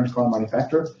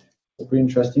manufacturer. So pretty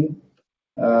interesting.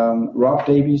 Rob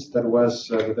Davies, that was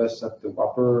with us at the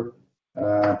Whopper,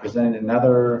 presented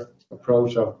another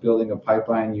approach of building a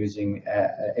pipeline using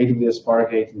AWS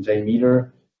Fargate and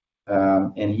JMeter,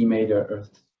 and he made a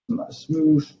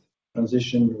smooth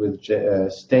transition with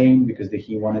Stain because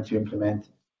he wanted to implement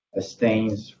a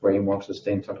Stain's framework. So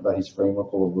Stain talked about his framework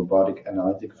called robotic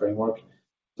analytic framework.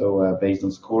 So based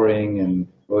on scoring and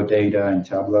raw data and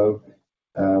Tableau.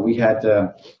 We had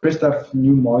Christoph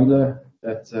Neumeule,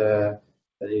 that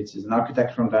is an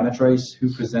architect from Dynatrace,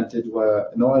 who presented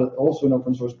also an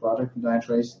open source project from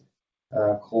Dynatrace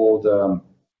called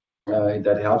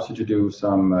that helps you to do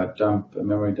some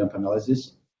memory dump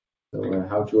analysis. So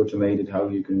how to automate it, how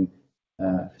you can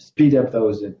speed up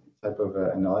those type of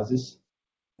analysis.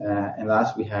 And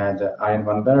last we had Arjen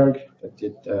van Berg that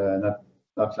did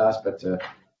not last, but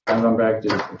Arjen van Berg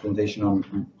did a presentation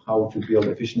on how to build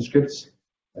efficient scripts.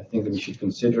 I think that you should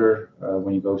consider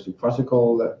when you go to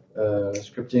protocol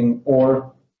scripting,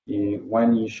 or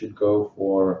when you should go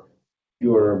for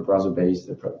pure browser-based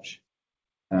approach.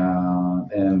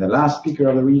 And the last speaker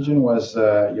of the region was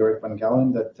Jorik van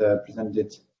Galen, that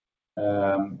presented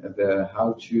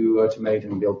how to automate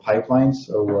and build pipelines.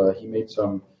 So he made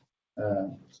some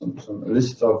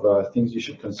list of things you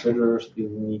should consider,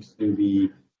 needs to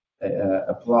be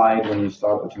applied when you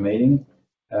start automating.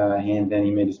 And then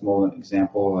he made a small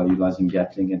example utilizing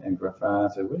Gatling and Grafana.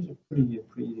 So it was a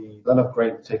pretty lot of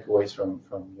great takeaways from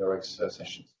Jorik's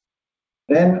sessions.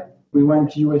 Then we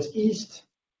went to US East,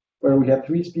 where we had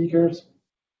 3 speakers.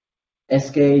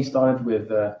 SK started with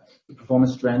the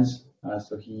performance trends.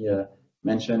 So he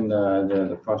mentioned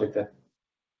the project that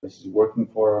this is working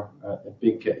for a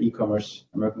big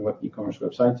American e-commerce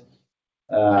website.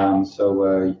 So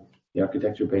the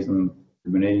architecture based on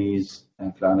Kubernetes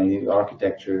and cloud native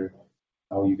architecture,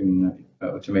 how you can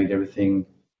automate everything.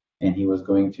 And he was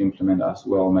going to implement as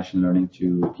well machine learning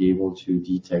to be able to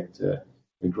detect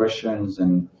regressions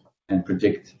and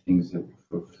predict things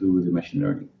through the machine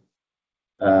learning.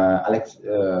 Alex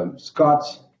Scott,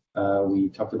 we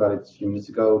talked about it a few minutes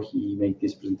ago. He made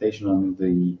this presentation on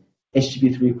the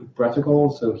HTTP3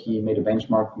 protocol. So he made a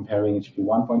benchmark comparing HTTP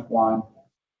 1.1,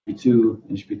 HTTP 2,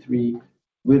 and HTTP 3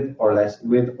 with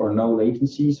or no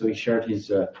latency. So he shared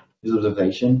his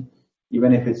observation.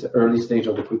 Even if it's early stage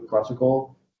of the quick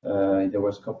protocol, there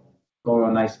was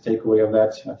a nice takeaway of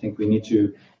that. I think we need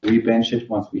to rebench it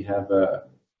once we have a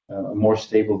more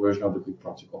stable version of the quick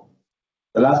protocol.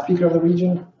 The last speaker of the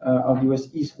region of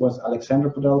US East was Alexander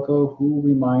Podelko, who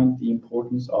reminded the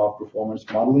importance of performance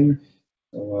modeling.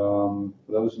 So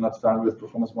for those who are not familiar with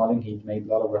performance modeling, he made a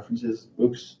lot of references,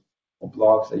 books or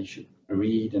blogs that you should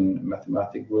read, and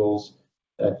mathematic rules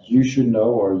that you should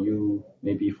know or you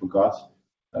maybe forgot.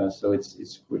 So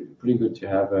it's pretty good to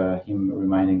have him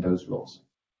reminding those rules.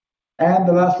 And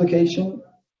the last location,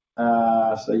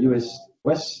 so US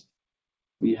West,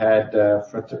 we had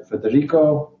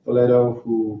Federico Toledo,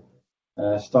 who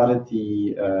started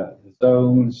the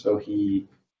zone. So he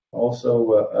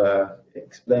also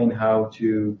explained how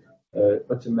to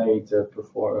automate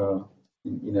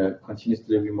in a continuous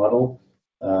delivery model.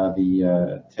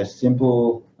 The test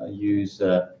simple,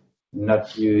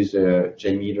 not use a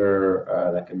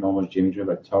JMeter like a normal JMeter,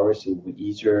 but Taurus. It will be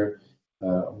easier,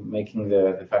 making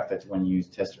the fact that when you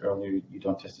test earlier, you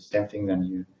don't test the same thing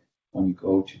than when you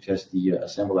go to test the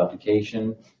assembled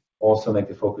application. Also make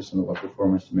the focus on the web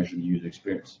performance to measure the user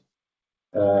experience.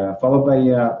 Followed by,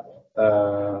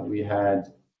 we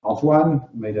had Antoine,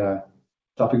 who made a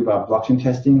topic about blockchain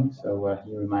testing. So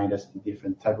he reminded us the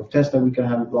different type of tests that we can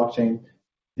have in blockchain,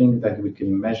 things that we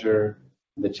can measure,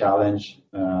 the challenge,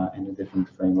 and the different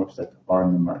frameworks that are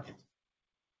in the market.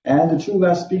 And the two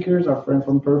last speakers, our friend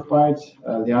from Perfbyte,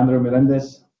 Leandro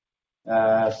Melendez.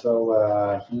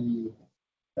 He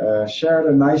shared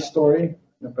a nice story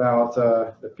about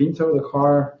the Pinto, the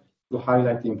car, to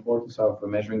highlight the importance of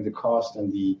measuring the cost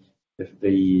and the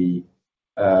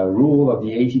rule of the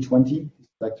 80-20,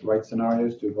 like the right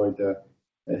scenarios to avoid the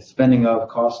spending of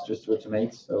cost just to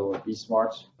automate. So be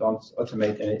smart, don't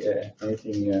automate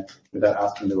anything without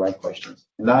asking the right questions.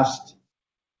 And last,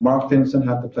 Mark Timson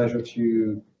had the pleasure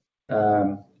to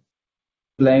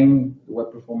explain the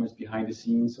web performance behind the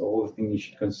scenes, all the things you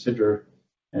should consider.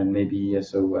 And maybe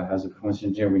as a performance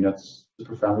engineer, we're not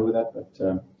super familiar with that, but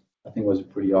I think it was a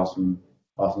pretty awesome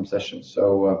session.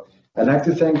 So I'd like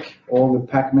to thank all the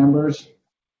PAC members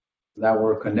that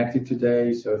were connected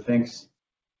today. So thanks.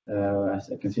 As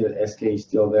I can see that SK is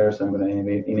still there, so I'm going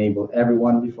to enable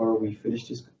everyone before we finish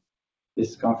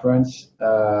this conference.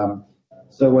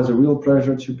 So it was a real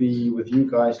pleasure to be with you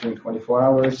guys during 24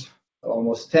 hours.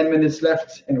 Almost 10 minutes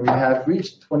left, and we have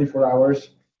reached 24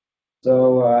 hours.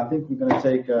 So I think we're going to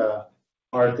take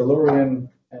our DeLorean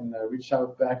and reach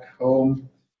out back home.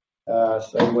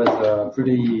 So it was a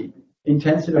pretty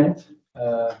intense event,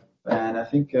 and I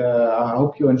think I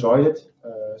hope you enjoyed it.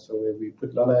 So we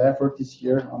put a lot of effort this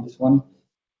year on this one.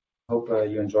 Hope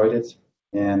you enjoyed it,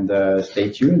 and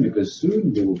stay tuned because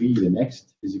soon there will be the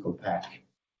next physical PAC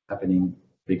happening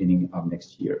beginning of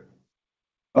next year.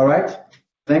 All right.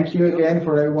 Thank you again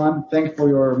for everyone. Thanks for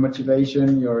your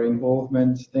motivation, your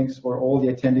involvement. Thanks for all the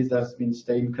attendees that have been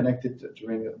staying connected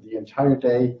during the entire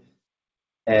day.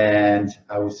 And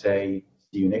I would say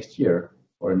see you next year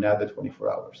for another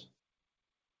 24 hours.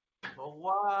 Au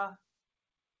revoir.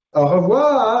 Au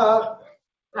revoir.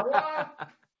 Au revoir.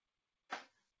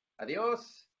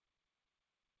 Adios.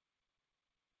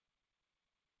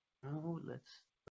 Now let's